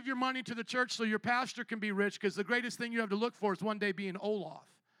Jesus. Give your money to the church so your pastor can be rich, because the greatest thing you have to look for is one day being Olaf.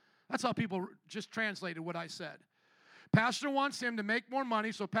 That's how people just translated what I said. Pastor wants him to make more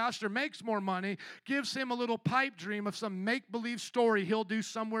money, so pastor makes more money, gives him a little pipe dream of some make-believe story he'll do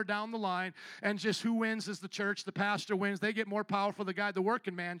somewhere down the line, and just who wins is the church. The pastor wins. They get more powerful. The guy, the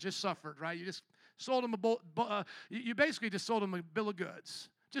working man, just suffered, right? You just sold him you basically just sold him a bill of goods.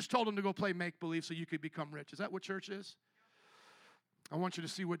 Just told him to go play make-believe so you could become rich. Is that what church is? I want you to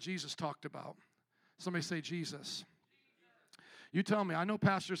see what Jesus talked about. Somebody say Jesus. You tell me. I know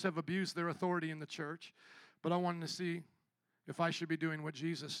pastors have abused their authority in the church, but I wanted to see if I should be doing what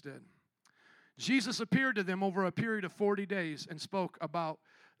Jesus did. Jesus appeared to them over a period of 40 days and spoke about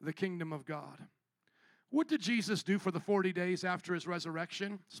the kingdom of God. What did Jesus do for the 40 days after his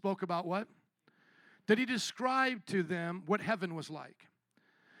resurrection? Spoke about what? Did he describe to them what heaven was like?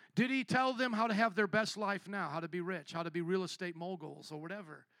 Did he tell them how to have their best life now, how to be rich, how to be real estate moguls or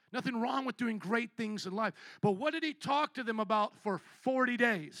whatever? Nothing wrong with doing great things in life. But what did he talk to them about for 40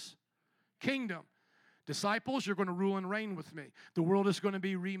 days? Kingdom. Disciples, you're going to rule and reign with me. The world is going to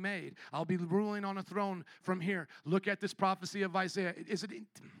be remade. I'll be ruling on a throne from here. Look at this prophecy of Isaiah.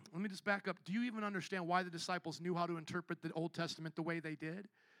 Let me just back up. Do you even understand why the disciples knew how to interpret the Old Testament the way they did?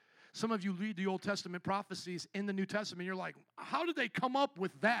 Some of you read the Old Testament prophecies in the New Testament. You're like, how did they come up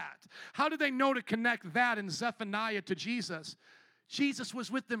with that? How did they know to connect that in Zephaniah to Jesus? Jesus was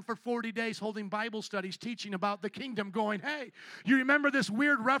with them for 40 days holding Bible studies, teaching about the kingdom, going, hey, you remember this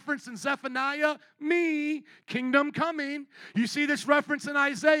weird reference in Zephaniah? Me, kingdom coming. You see this reference in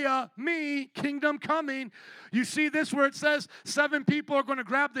Isaiah? Me, kingdom coming. You see this where it says 7 people are going to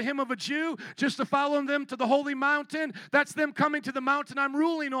grab the hem of a Jew just to follow them to the holy mountain? That's them coming to the mountain I'm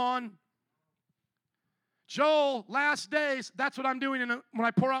ruling on. Joel, last days, that's what I'm doing when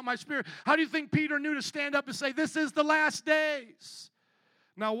I pour out my Spirit. How do you think Peter knew to stand up and say, this is the last days?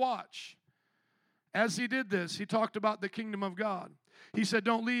 Now watch. As he did this, he talked about the kingdom of God. He said,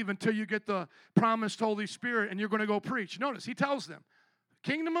 don't leave until you get the promised Holy Spirit and you're going to go preach. Notice, he tells them,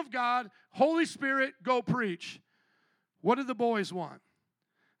 kingdom of God, Holy Spirit, go preach. What did the boys want?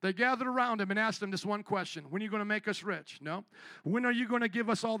 They gathered around him and asked him this one question. When are you going to make us rich? No. When are you going to give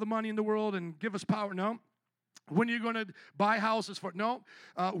us all the money in the world and give us power? No. When are you going to buy houses for? No.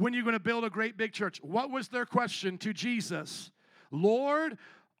 When are you going to build a great big church? What was their question to Jesus? Lord,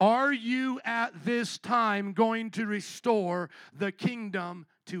 are you at this time going to restore the kingdom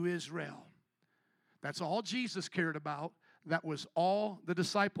to Israel? That's all Jesus cared about. That was all the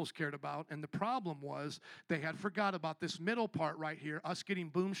disciples cared about. And the problem was they had forgot about this middle part right here, us getting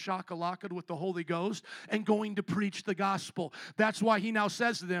boom shakalaka'd with the Holy Ghost and going to preach the gospel. That's why he now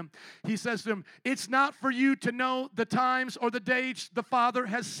says to them, it's not for you to know the times or the dates the Father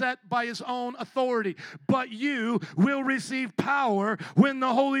has set by his own authority, but you will receive power when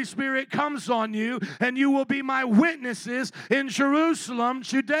the Holy Spirit comes on you, and you will be my witnesses in Jerusalem,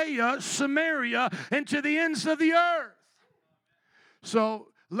 Judea, Samaria, and to the ends of the earth. So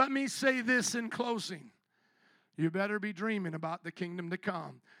let me say this in closing. You better be dreaming about the kingdom to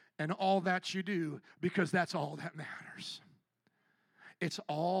come and all that you do, because that's all that matters. It's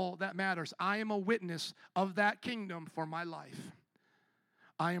all that matters. I am a witness of that kingdom for my life.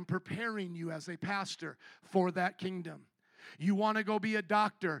 I am preparing you as a pastor for that kingdom. You want to go be a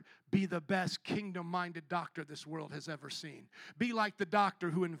doctor, be the best kingdom-minded doctor this world has ever seen. Be like the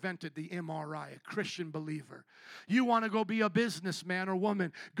doctor who invented the MRI, a Christian believer. You want to go be a businessman or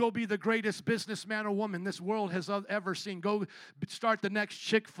woman, go be the greatest businessman or woman this world has ever seen. Go start the next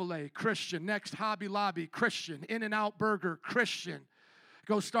Chick-fil-A, Christian. Next Hobby Lobby, Christian. In-N-Out Burger, Christian.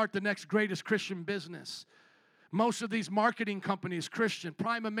 Go start the next greatest Christian business. Most of these marketing companies, Christian.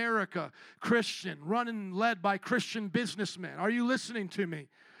 Prime America, Christian. Run and led by Christian businessmen. Are you listening to me?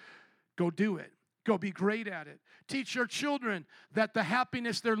 Go do it. Go be great at it. Teach your children that the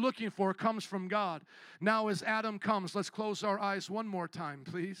happiness they're looking for comes from God. Now as Adam comes, let's close our eyes one more time,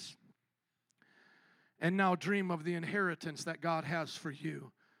 please. And now dream of the inheritance that God has for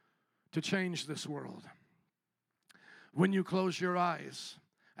you to change this world. When you close your eyes,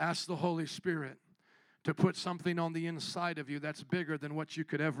 ask the Holy Spirit to put something on the inside of you that's bigger than what you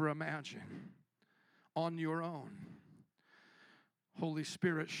could ever imagine on your own. Holy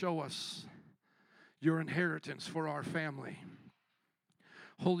Spirit, show us your inheritance for our family.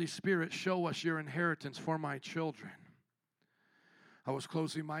 Holy Spirit, show us your inheritance for my children. I was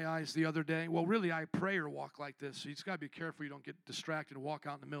closing my eyes the other day. Well, really, I pray or walk like this. So you just got to be careful you don't get distracted and walk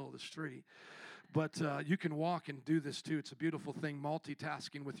out in the middle of the street. But you can walk and do this too. It's a beautiful thing,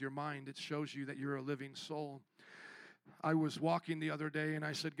 multitasking with your mind. It shows you that you're a living soul. I was walking the other day, and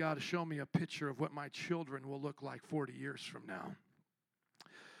I said, God, show me a picture of what my children will look like 40 years from now.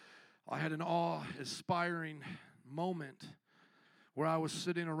 I had an awe-inspiring moment where I was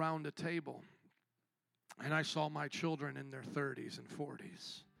sitting around a table, and I saw my children in their 30s and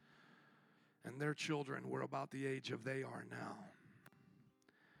 40s, and their children were about the age of they are now.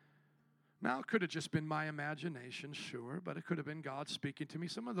 Now, it could have just been my imagination, sure, but it could have been God speaking to me.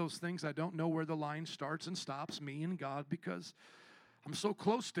 Some of those things, I don't know where the line starts and stops, me and God, because I'm so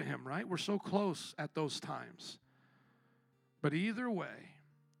close to Him, right? We're so close at those times. But either way,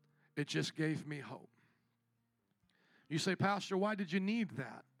 it just gave me hope. You say, Pastor, why did you need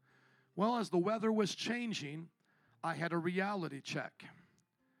that? Well, as the weather was changing, I had a reality check.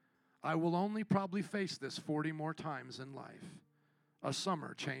 I will only probably face this 40 more times in life. A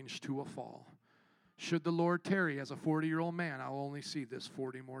summer changed to a fall. Should the Lord tarry as a 40-year-old man, I'll only see this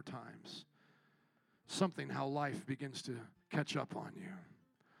 40 more times. Something how life begins to catch up on you.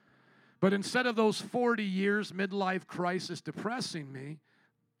 But instead of those 40 years, midlife crisis depressing me,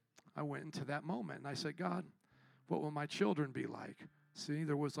 I went into that moment and I said, God, what will my children be like? See,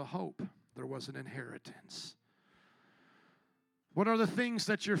 there was a hope. There was an inheritance. What are the things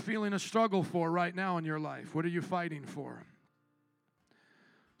that you're feeling a struggle for right now in your life? What are you fighting for?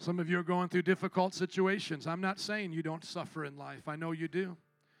 Some of you are going through difficult situations. I'm not saying you don't suffer in life. I know you do.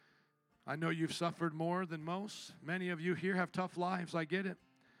 I know you've suffered more than most. Many of you here have tough lives. I get it.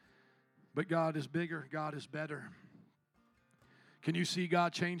 But God is bigger. God is better. Can you see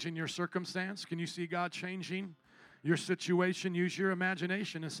God changing your circumstance? Can you see God changing your situation? Use your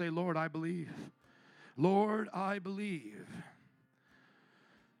imagination and say, Lord, I believe. Lord, I believe.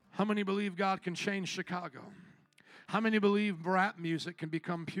 How many believe God can change Chicago? How many believe rap music can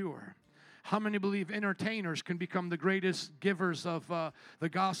become pure? How many believe entertainers can become the greatest givers of the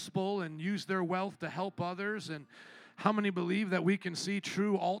gospel and use their wealth to help others? And how many believe that we can see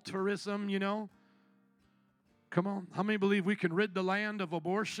true altruism, you know? Come on. How many believe we can rid the land of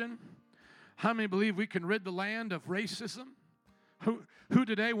abortion? How many believe we can rid the land of racism? Who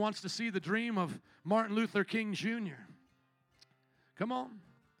today wants to see the dream of Martin Luther King Jr.? Come on.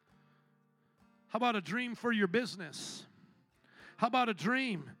 How about a dream for your business? How about a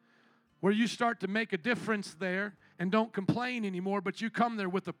dream where you start to make a difference there and don't complain anymore, but you come there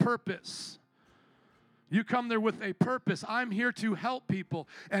with a purpose? You come there with a purpose. I'm here to help people.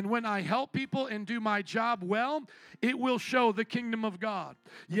 And when I help people and do my job well, it will show the kingdom of God.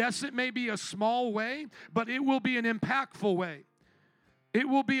 Yes, it may be a small way, but it will be an impactful way. It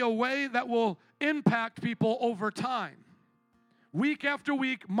will be a way that will impact people over time. Week after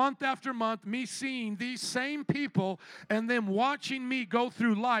week, month after month, me seeing these same people and them watching me go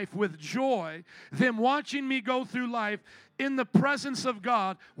through life with joy, them watching me go through life in the presence of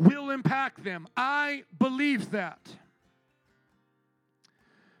God will impact them. I believe that.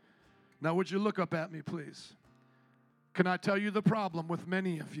 Now, would you look up at me, please? Can I tell you the problem with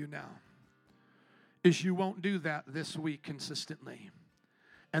many of you now? Is you won't do that this week consistently.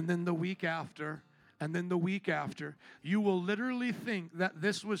 And then the week after, and then the week after, you will literally think that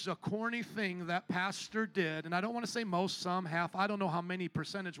this was a corny thing that pastor did. And I don't want to say most, some, half. I don't know how many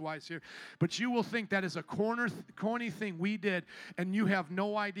percentage-wise here. But you will think that is a corny thing we did. And you have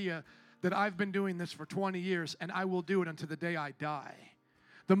no idea that I've been doing this for 20 years. And I will do it until the day I die.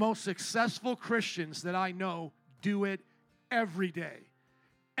 The most successful Christians that I know do it every day.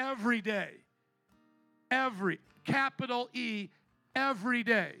 Every day. Every, capital E, every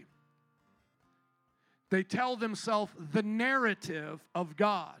day. They tell themselves the narrative of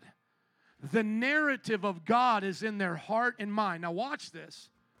God. The narrative of God is in their heart and mind. Now watch this.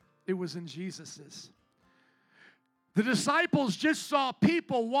 It was in Jesus's. The disciples just saw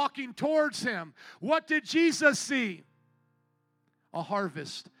people walking towards him. What did Jesus see? A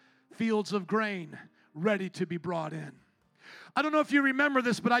harvest, fields of grain ready to be brought in. I don't know if you remember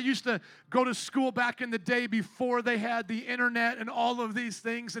this, but I used to go to school back in the day before they had the internet and all of these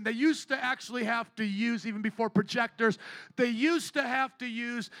things, and they used to actually have to use, even before projectors, they used to have to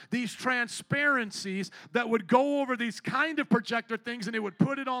use these transparencies that would go over these kind of projector things, and it would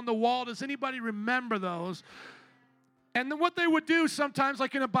put it on the wall. Does anybody remember those? And then what they would do sometimes,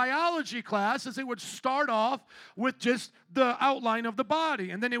 like in a biology class, is they would start off with just the outline of the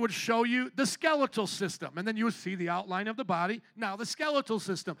body. And then it would show you the skeletal system. And then you would see the outline of the body, now the skeletal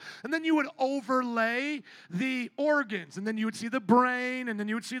system. And then you would overlay the organs. And then you would see the brain. And then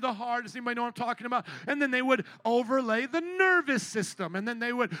you would see the heart. Does anybody know what I'm talking about? And then they would overlay the nervous system. And then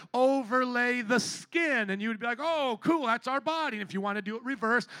they would overlay the skin. And you would be like, oh, cool, that's our body. And if you want to do it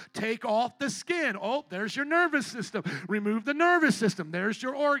reverse, take off the skin. Oh, there's your nervous system. Remove the nervous system. There's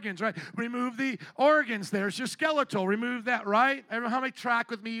your organs, right? Remove the organs. There's your skeletal. Remove that, right? How many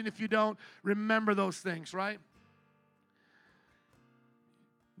track with me? And if you don't, remember those things, right?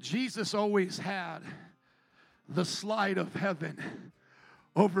 Jesus always had the slide of heaven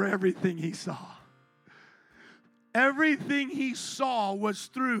over everything he saw. Everything he saw was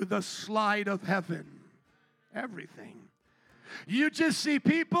through the slide of heaven. Everything. You just see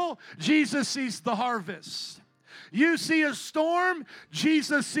people, Jesus sees the harvest. You see a storm,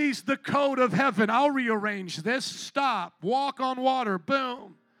 Jesus sees the code of heaven. I'll rearrange this. Stop. Walk on water.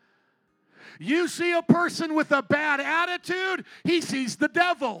 Boom. You see a person with a bad attitude, he sees the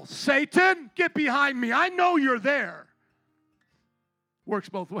devil. Satan, get behind me. I know you're there. Works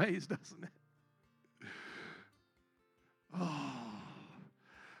both ways, doesn't it? Oh,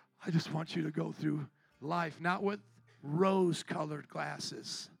 I just want you to go through life, not with rose-colored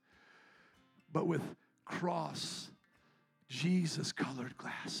glasses, but with cross, Jesus-colored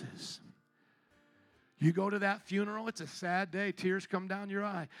glasses. You go to that funeral, it's a sad day. Tears come down your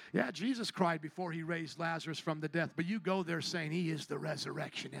eye. Yeah, Jesus cried before he raised Lazarus from the death, but you go there saying he is the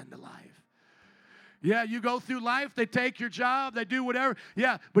resurrection and the life. Yeah, you go through life, they take your job, they do whatever.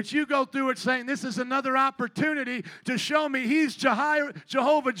 Yeah, but you go through it saying this is another opportunity to show me he's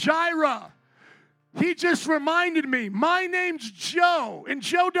Jehovah Jireh. He just reminded me, my name's Joe, and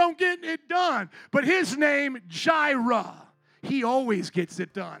Joe don't get it done, but his name, Jireh. He always gets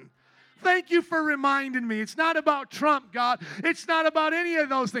it done. Thank you for reminding me. It's not about Trump, God. It's not about any of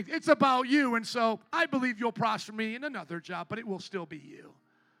those things. It's about you, and so I believe you'll prosper me in another job, but it will still be you.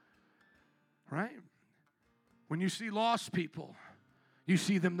 Right? When you see lost people, you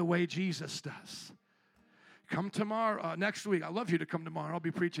see them the way Jesus does. Come tomorrow, next week. I'd love you to come tomorrow. I'll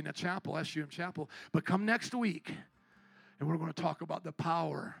be preaching at Chapel, SUM Chapel. But come next week, and we're going to talk about the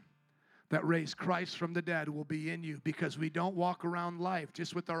power that raised Christ from the dead will be in you, because we don't walk around life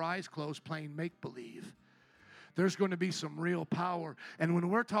just with our eyes closed playing make-believe. There's going to be some real power. And when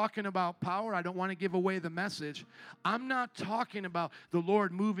we're talking about power, I don't want to give away the message. I'm not talking about the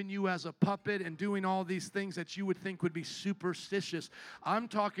Lord moving you as a puppet and doing all these things that you would think would be superstitious. I'm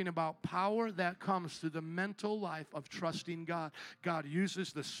talking about power that comes through the mental life of trusting God. God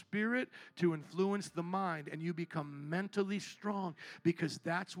uses the Spirit to influence the mind, and you become mentally strong, because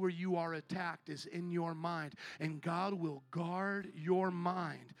that's where you are attacked, is in your mind. And God will guard your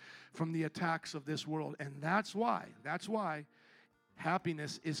mind from the attacks of this world. And that's why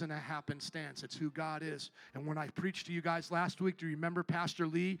happiness isn't a happenstance. It's who God is. And when I preached to you guys last week, do you remember Pastor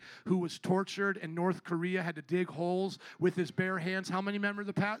Lee, who was tortured in North Korea, had to dig holes with his bare hands? How many remember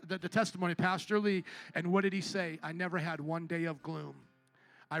the testimony of Pastor Lee? And what did he say? I never had one day of gloom.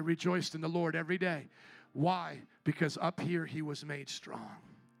 I rejoiced in the Lord every day. Why? Because up here he was made strong.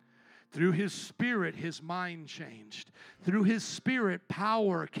 Through his Spirit, his mind changed. Through his Spirit,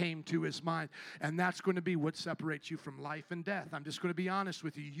 power came to his mind. And that's going to be what separates you from life and death. I'm just going to be honest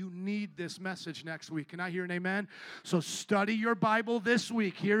with you. You need this message next week. Can I hear an amen? So study your Bible this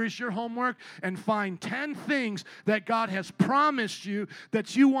week. Here is your homework. And find 10 things that God has promised you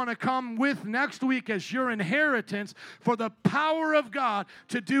that you want to come with next week as your inheritance for the power of God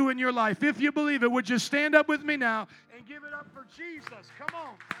to do in your life. If you believe it, would you stand up with me now and give it up for Jesus? Come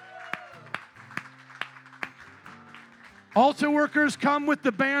on. Altar workers, come with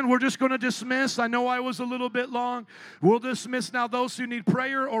the band. We're just going to dismiss. I know I was a little bit long. We'll dismiss now. Those who need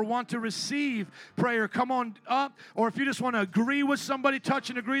prayer or want to receive prayer, come on up. Or if you just want to agree with somebody, touch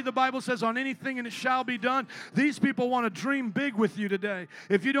and agree. The Bible says on anything and it shall be done. These people want to dream big with you today.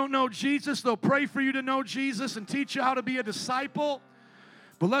 If you don't know Jesus, they'll pray for you to know Jesus and teach you how to be a disciple.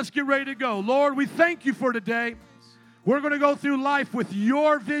 But let's get ready to go. Lord, we thank you for today. We're going to go through life with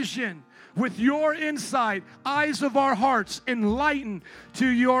your vision with your insight, eyes of our hearts enlightened to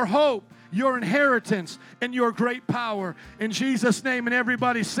your hope, your inheritance, and your great power. In Jesus' name, and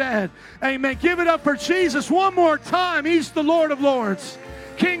everybody said, amen. Give it up for Jesus one more time. He's the Lord of Lords,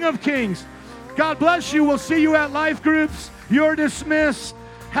 King of Kings. God bless you. We'll see you at life groups. You're dismissed.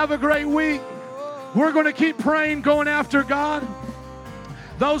 Have a great week. We're going to keep praying, going after God.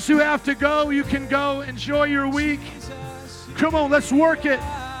 Those who have to go, you can go. Enjoy your week. Come on, let's work it.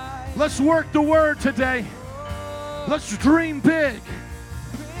 Let's work the word today. Let's dream big.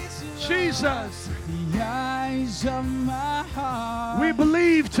 Jesus. The eyes of my heart. We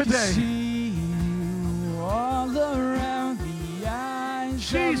believe today. See you all around. The eyes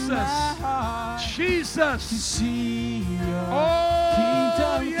Jesus. of my heart. Jesus. See your Oh,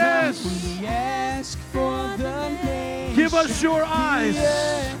 kingdom yes. come. We ask for the nation. Give us your eyes.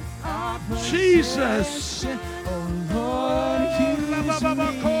 Jesus. Oh Lord, use me.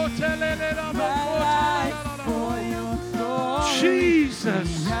 My life for your glory.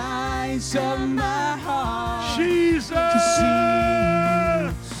 Jesus. The eyes of my heart. Jesus. To see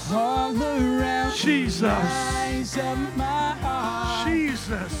you all around. Jesus. The eyes of my heart.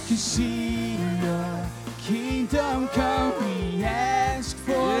 Jesus. To see your kingdom come. We ask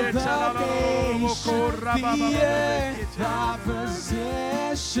for the nation, the earth, our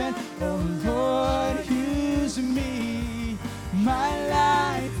possession. Oh Lord, use me, my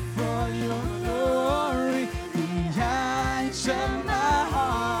life for your glory. The eyes of my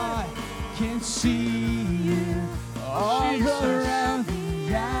heart can see you all Jesus. around.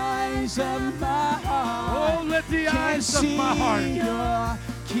 The eyes of my heart. Oh, let the eyes of my heart.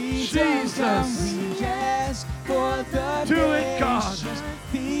 Jesus. We ask for the Do it, God.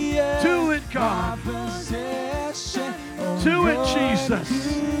 Do it, God. Do it, Jesus.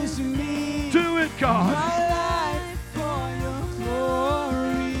 Do it, God. My life for your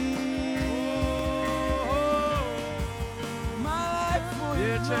glory. My life for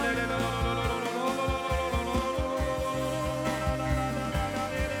your glory.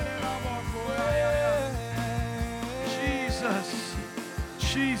 Jesus.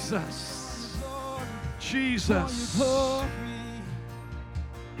 Jesus. Jesus.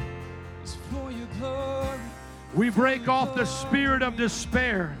 We break off the spirit of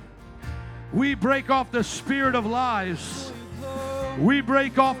despair. We break off the spirit of lies. We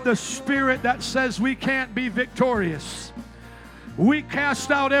break off the spirit that says we can't be victorious. We cast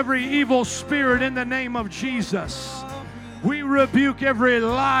out every evil spirit in the name of Jesus. We rebuke every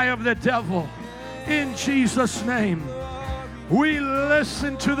lie of the devil in Jesus' name. We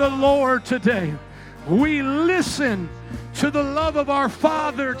listen to the Lord today. We listen to the love of our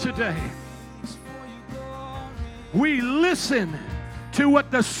Father today. We listen to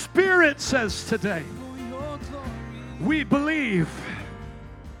what the Spirit says today. We believe.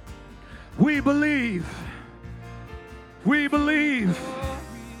 We believe. We believe.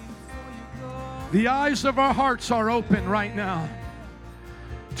 The eyes of our hearts are open right now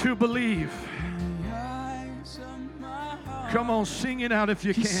to believe. Come on, sing it out if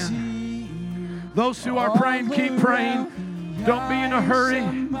you can. Those who are praying, keep praying. Don't be in a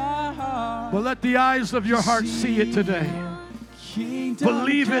hurry. But let the eyes of your heart see it today.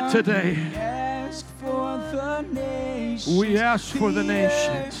 Believe it today. We ask for the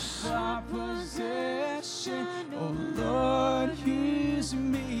nations. Oh Lord, use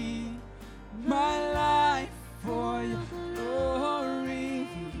me, my life for your glory.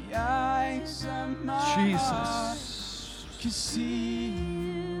 The eyes of my heart can see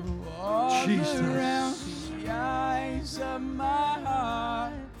you all around. The eyes of my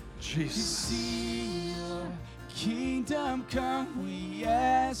heart can see your kingdom come. We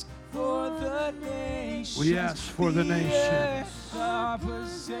ask for the nations. We ask for the nations. Our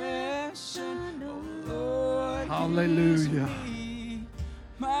possession, oh Lord, hallelujah.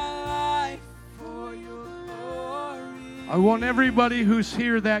 My life for your glory. I want everybody who's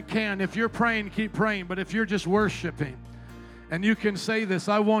here that can, if you're praying, keep praying. But if you're just worshiping, and you can say this,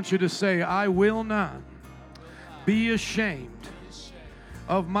 I want you to say, I will not be ashamed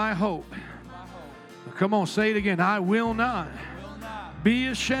of my hope. Come on, say it again. I will not be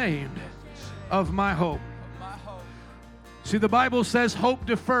ashamed of my hope. See, the Bible says hope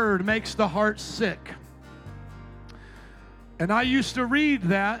deferred makes the heart sick. And I used to read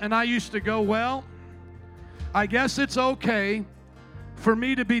that, and I used to go, well, I guess it's okay for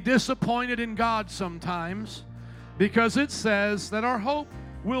me to be disappointed in God sometimes, because it says that our hope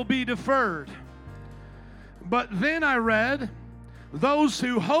will be deferred. But then I read, those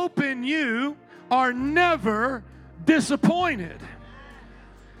who hope in you are never disappointed.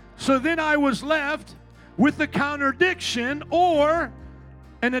 So then I was left with the contradiction, or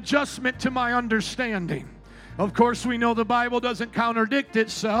an adjustment to my understanding. Of course, we know the Bible doesn't contradict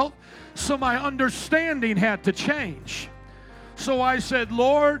itself, so my understanding had to change. So I said,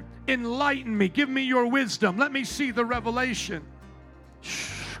 Lord, enlighten me. Give me your wisdom. Let me see the revelation.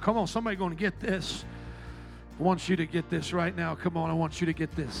 Shh, come on, somebody going to get this. I want you to get this right now. Come on, I want you to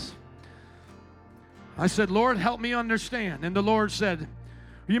get this. I said, Lord, help me understand. And the Lord said,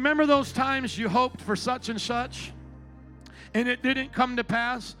 you remember those times you hoped for such and such, and it didn't come to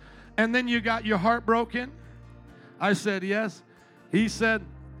pass, and then you got your heart broken? I said, yes. He said,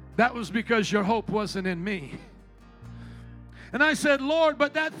 that was because your hope wasn't in me. And I said, Lord,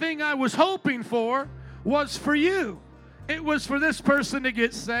 but that thing I was hoping for was for you. It was for this person to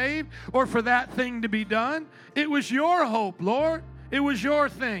get saved or for that thing to be done. It was your hope, Lord. It was your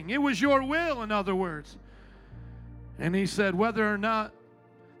thing. It was your will, in other words. And he said, whether or not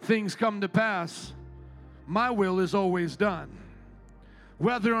things come to pass, my will is always done.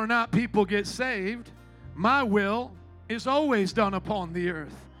 Whether or not people get saved, my will is always done upon the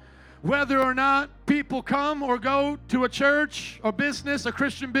earth. Whether or not people come or go to a church or business, a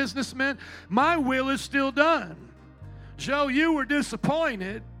Christian businessman, my will is still done. Joe, you were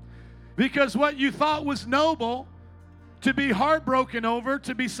disappointed because what you thought was noble to be heartbroken over,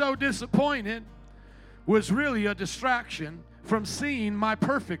 to be so disappointed, was really a distraction from seeing my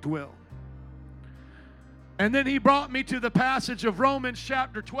perfect will. And then he brought me to the passage of Romans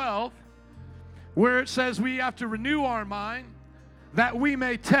chapter 12, where it says we have to renew our mind that we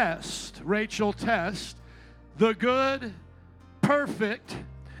may test, Rachel, test the good, perfect,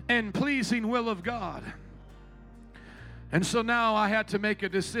 and pleasing will of God. And so now I had to make a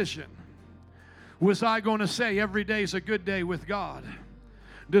decision. Was I going to say every day is a good day with God,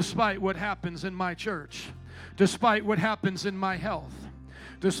 despite what happens in my church, despite what happens in my health,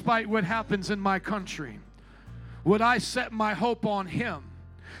 despite what happens in my country? Would I set my hope on Him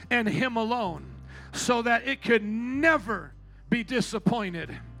and Him alone so that it could never be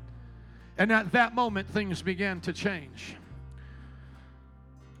disappointed? And at that moment, things began to change.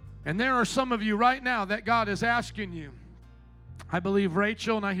 And there are some of you right now that God is asking you. I believe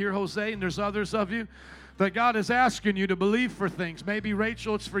Rachel, and I hear Jose, and there's others of you, that God is asking you to believe for things. Maybe,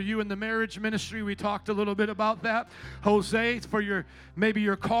 Rachel, it's for you in the marriage ministry. We talked a little bit about that. Jose, it's for maybe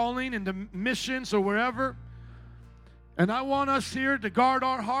your calling in the missions or wherever. And I want us here to guard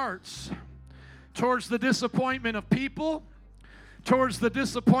our hearts towards the disappointment of people, towards the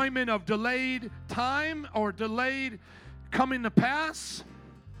disappointment of delayed time or delayed coming to pass,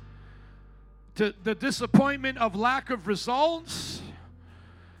 to the disappointment of lack of results,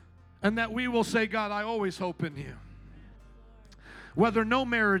 and that we will say, God, I always hope in you. Whether no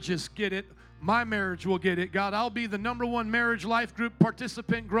marriages get it, my marriage will get it. God, I'll be the #1 marriage life group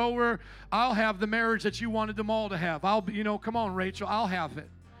participant grower. I'll have the marriage that you wanted them all to have. I'll be, come on, Rachel, I'll have it.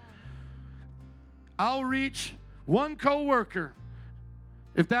 I'll reach one coworker.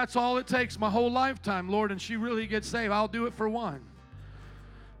 If that's all it takes my whole lifetime, Lord, and she really gets saved, I'll do it for one.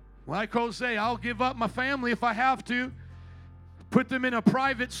 Like Jose, I'll give up my family if I have to, put them in a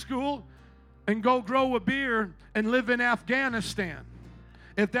private school, and go grow a beer and live in Afghanistan.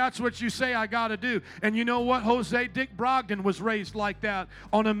 If that's what you say I got to do. And you know what, Jose? Dick Brogdon was raised like that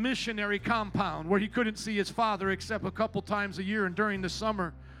on a missionary compound where he couldn't see his father except a couple times a year and during the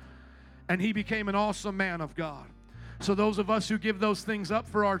summer. And he became an awesome man of God. So those of us who give those things up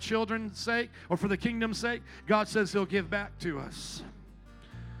for our children's sake or for the kingdom's sake, God says He'll give back to us.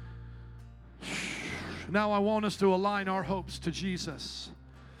 Now I want us to align our hopes to Jesus.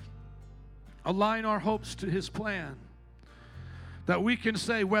 Align our hopes to His plan. That we can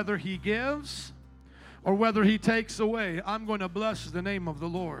say whether He gives or whether He takes away, I'm going to bless the name of the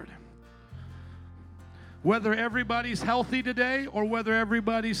Lord. Whether everybody's healthy today or whether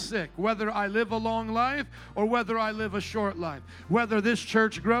everybody's sick, whether I live a long life or whether I live a short life, whether this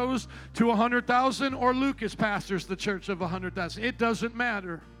church grows to 100,000 or Lucas pastors the church of 100,000, it doesn't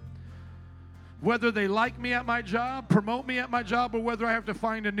matter. Whether they like me at my job, promote me at my job, or whether I have to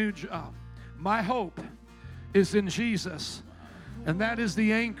find a new job, my hope is in Jesus, and that is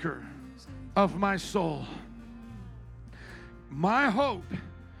the anchor of my soul. My hope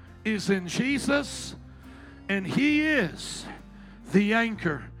is in Jesus, and He is the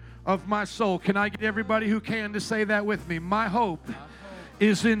anchor of my soul. Can I get everybody who can to say that with me? My hope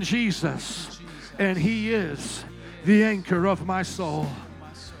is in Jesus, and He is the anchor of my soul.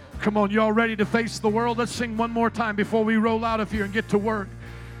 Come on, y'all ready to face the world? Let's sing one more time before we roll out of here and get to work.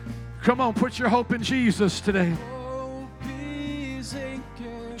 Come on, put your hope in Jesus today.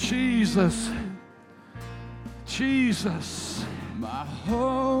 Jesus. Jesus. My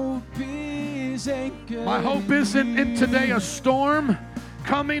hope is anchored. My hope isn't in today a storm.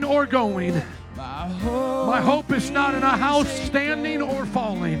 coming or going. My hope is not in a house standing or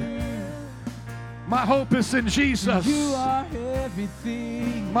falling. My hope is in Jesus.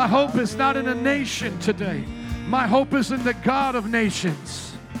 My hope is not in a nation today. My hope is in the God of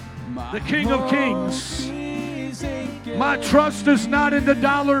nations, the King of kings. My trust is not in the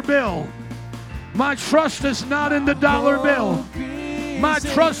dollar bill. My trust is not in the dollar bill. My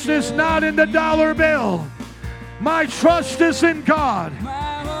trust is not in the dollar bill. My trust is in God.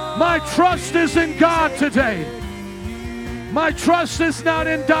 My trust is in God today. My trust is not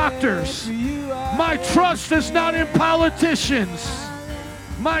in doctors. My trust is not in politicians.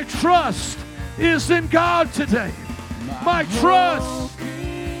 My trust is in God today. My trust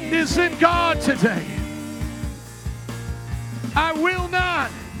is in God today. I will not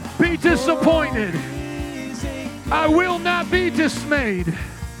be disappointed. I will not be dismayed.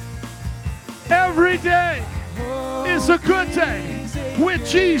 Every day is a good day with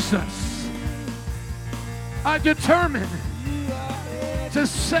Jesus. I determine to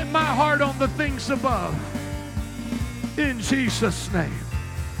set my heart on the things above. In Jesus' name.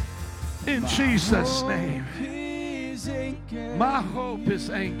 In Jesus' name. My hope is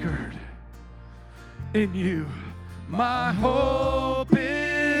anchored in you. My hope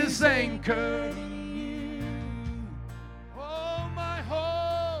is anchored in you. Oh, my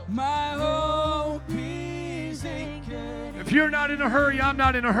hope is anchored. If you're not in a hurry, I'm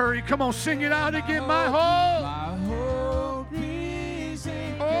not in a hurry. Come on, sing it out again. My hope is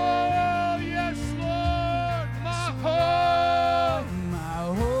anchored. Oh, yes, Lord. My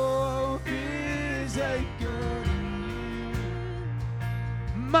hope is anchored in you.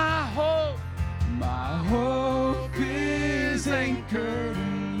 My hope is anchored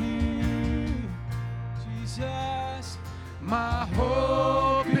in you, Jesus. My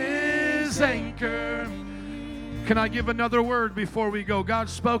hope is anchored. Can I give another word before we go? God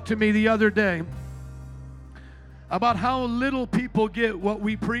spoke to me the other day about how little people get what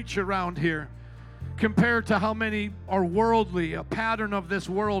we preach around here compared to how many are worldly, a pattern of this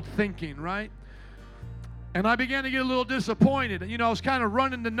world thinking, right? And I began to get a little disappointed. You know, I was kind of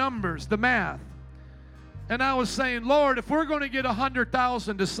running the numbers, the math. And I was saying, Lord, if we're going to get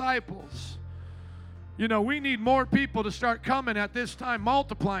 100,000 disciples, you know, we need more people to start coming at this time,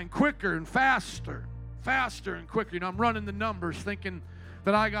 multiplying quicker and faster and quicker. You know, I'm running the numbers thinking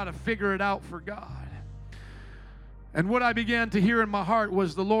that I got to figure it out for God. And what I began to hear in my heart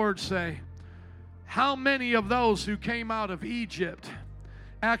was the Lord say, how many of those who came out of Egypt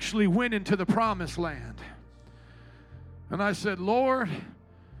actually went into the promised land? And I said, Lord,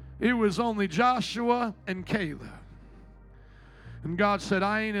 it was only Joshua and Caleb. And God said,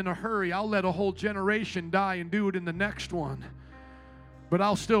 I ain't in a hurry. I'll let a whole generation die and do it in the next one. But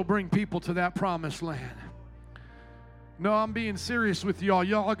I'll still bring people to that promised land. No, I'm being serious with y'all.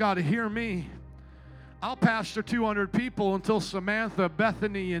 Y'all got to hear me. I'll pastor 200 people until Samantha,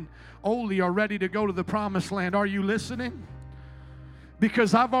 Bethany, and Oli are ready to go to the promised land. Are you listening?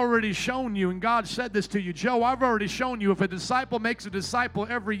 Because I've already shown you, and God said this to you, Joe, I've already shown you if a disciple makes a disciple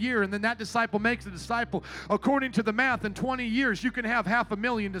every year, and then that disciple makes a disciple, according to the math, in 20 years, you can have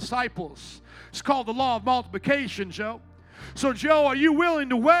 500,000 disciples. It's called the law of multiplication, Joe. So, Joe, are you willing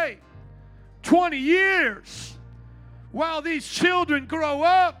to wait 20 years while these children grow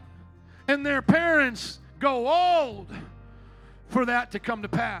up and their parents go old for that to come to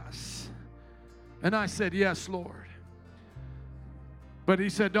pass? And I said, yes, Lord. But he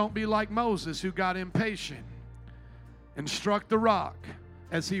said, don't be like Moses, who got impatient and struck the rock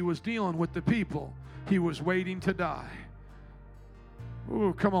as he was dealing with the people. He was waiting to die.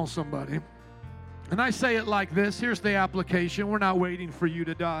 Ooh, come on, somebody. And I say it like this. Here's the application. We're not waiting for you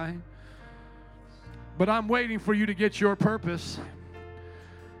to die, but I'm waiting for you to get your purpose.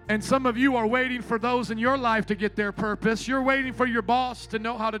 And some of you are waiting for those in your life to get their purpose. You're waiting for your boss to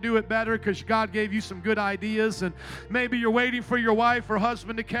know how to do it better because God gave you some good ideas. And maybe you're waiting for your wife or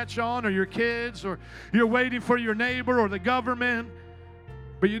husband to catch on, or your kids, or you're waiting for your neighbor or the government.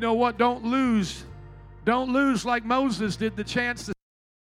 But you know what? Don't lose like Moses did, the chance to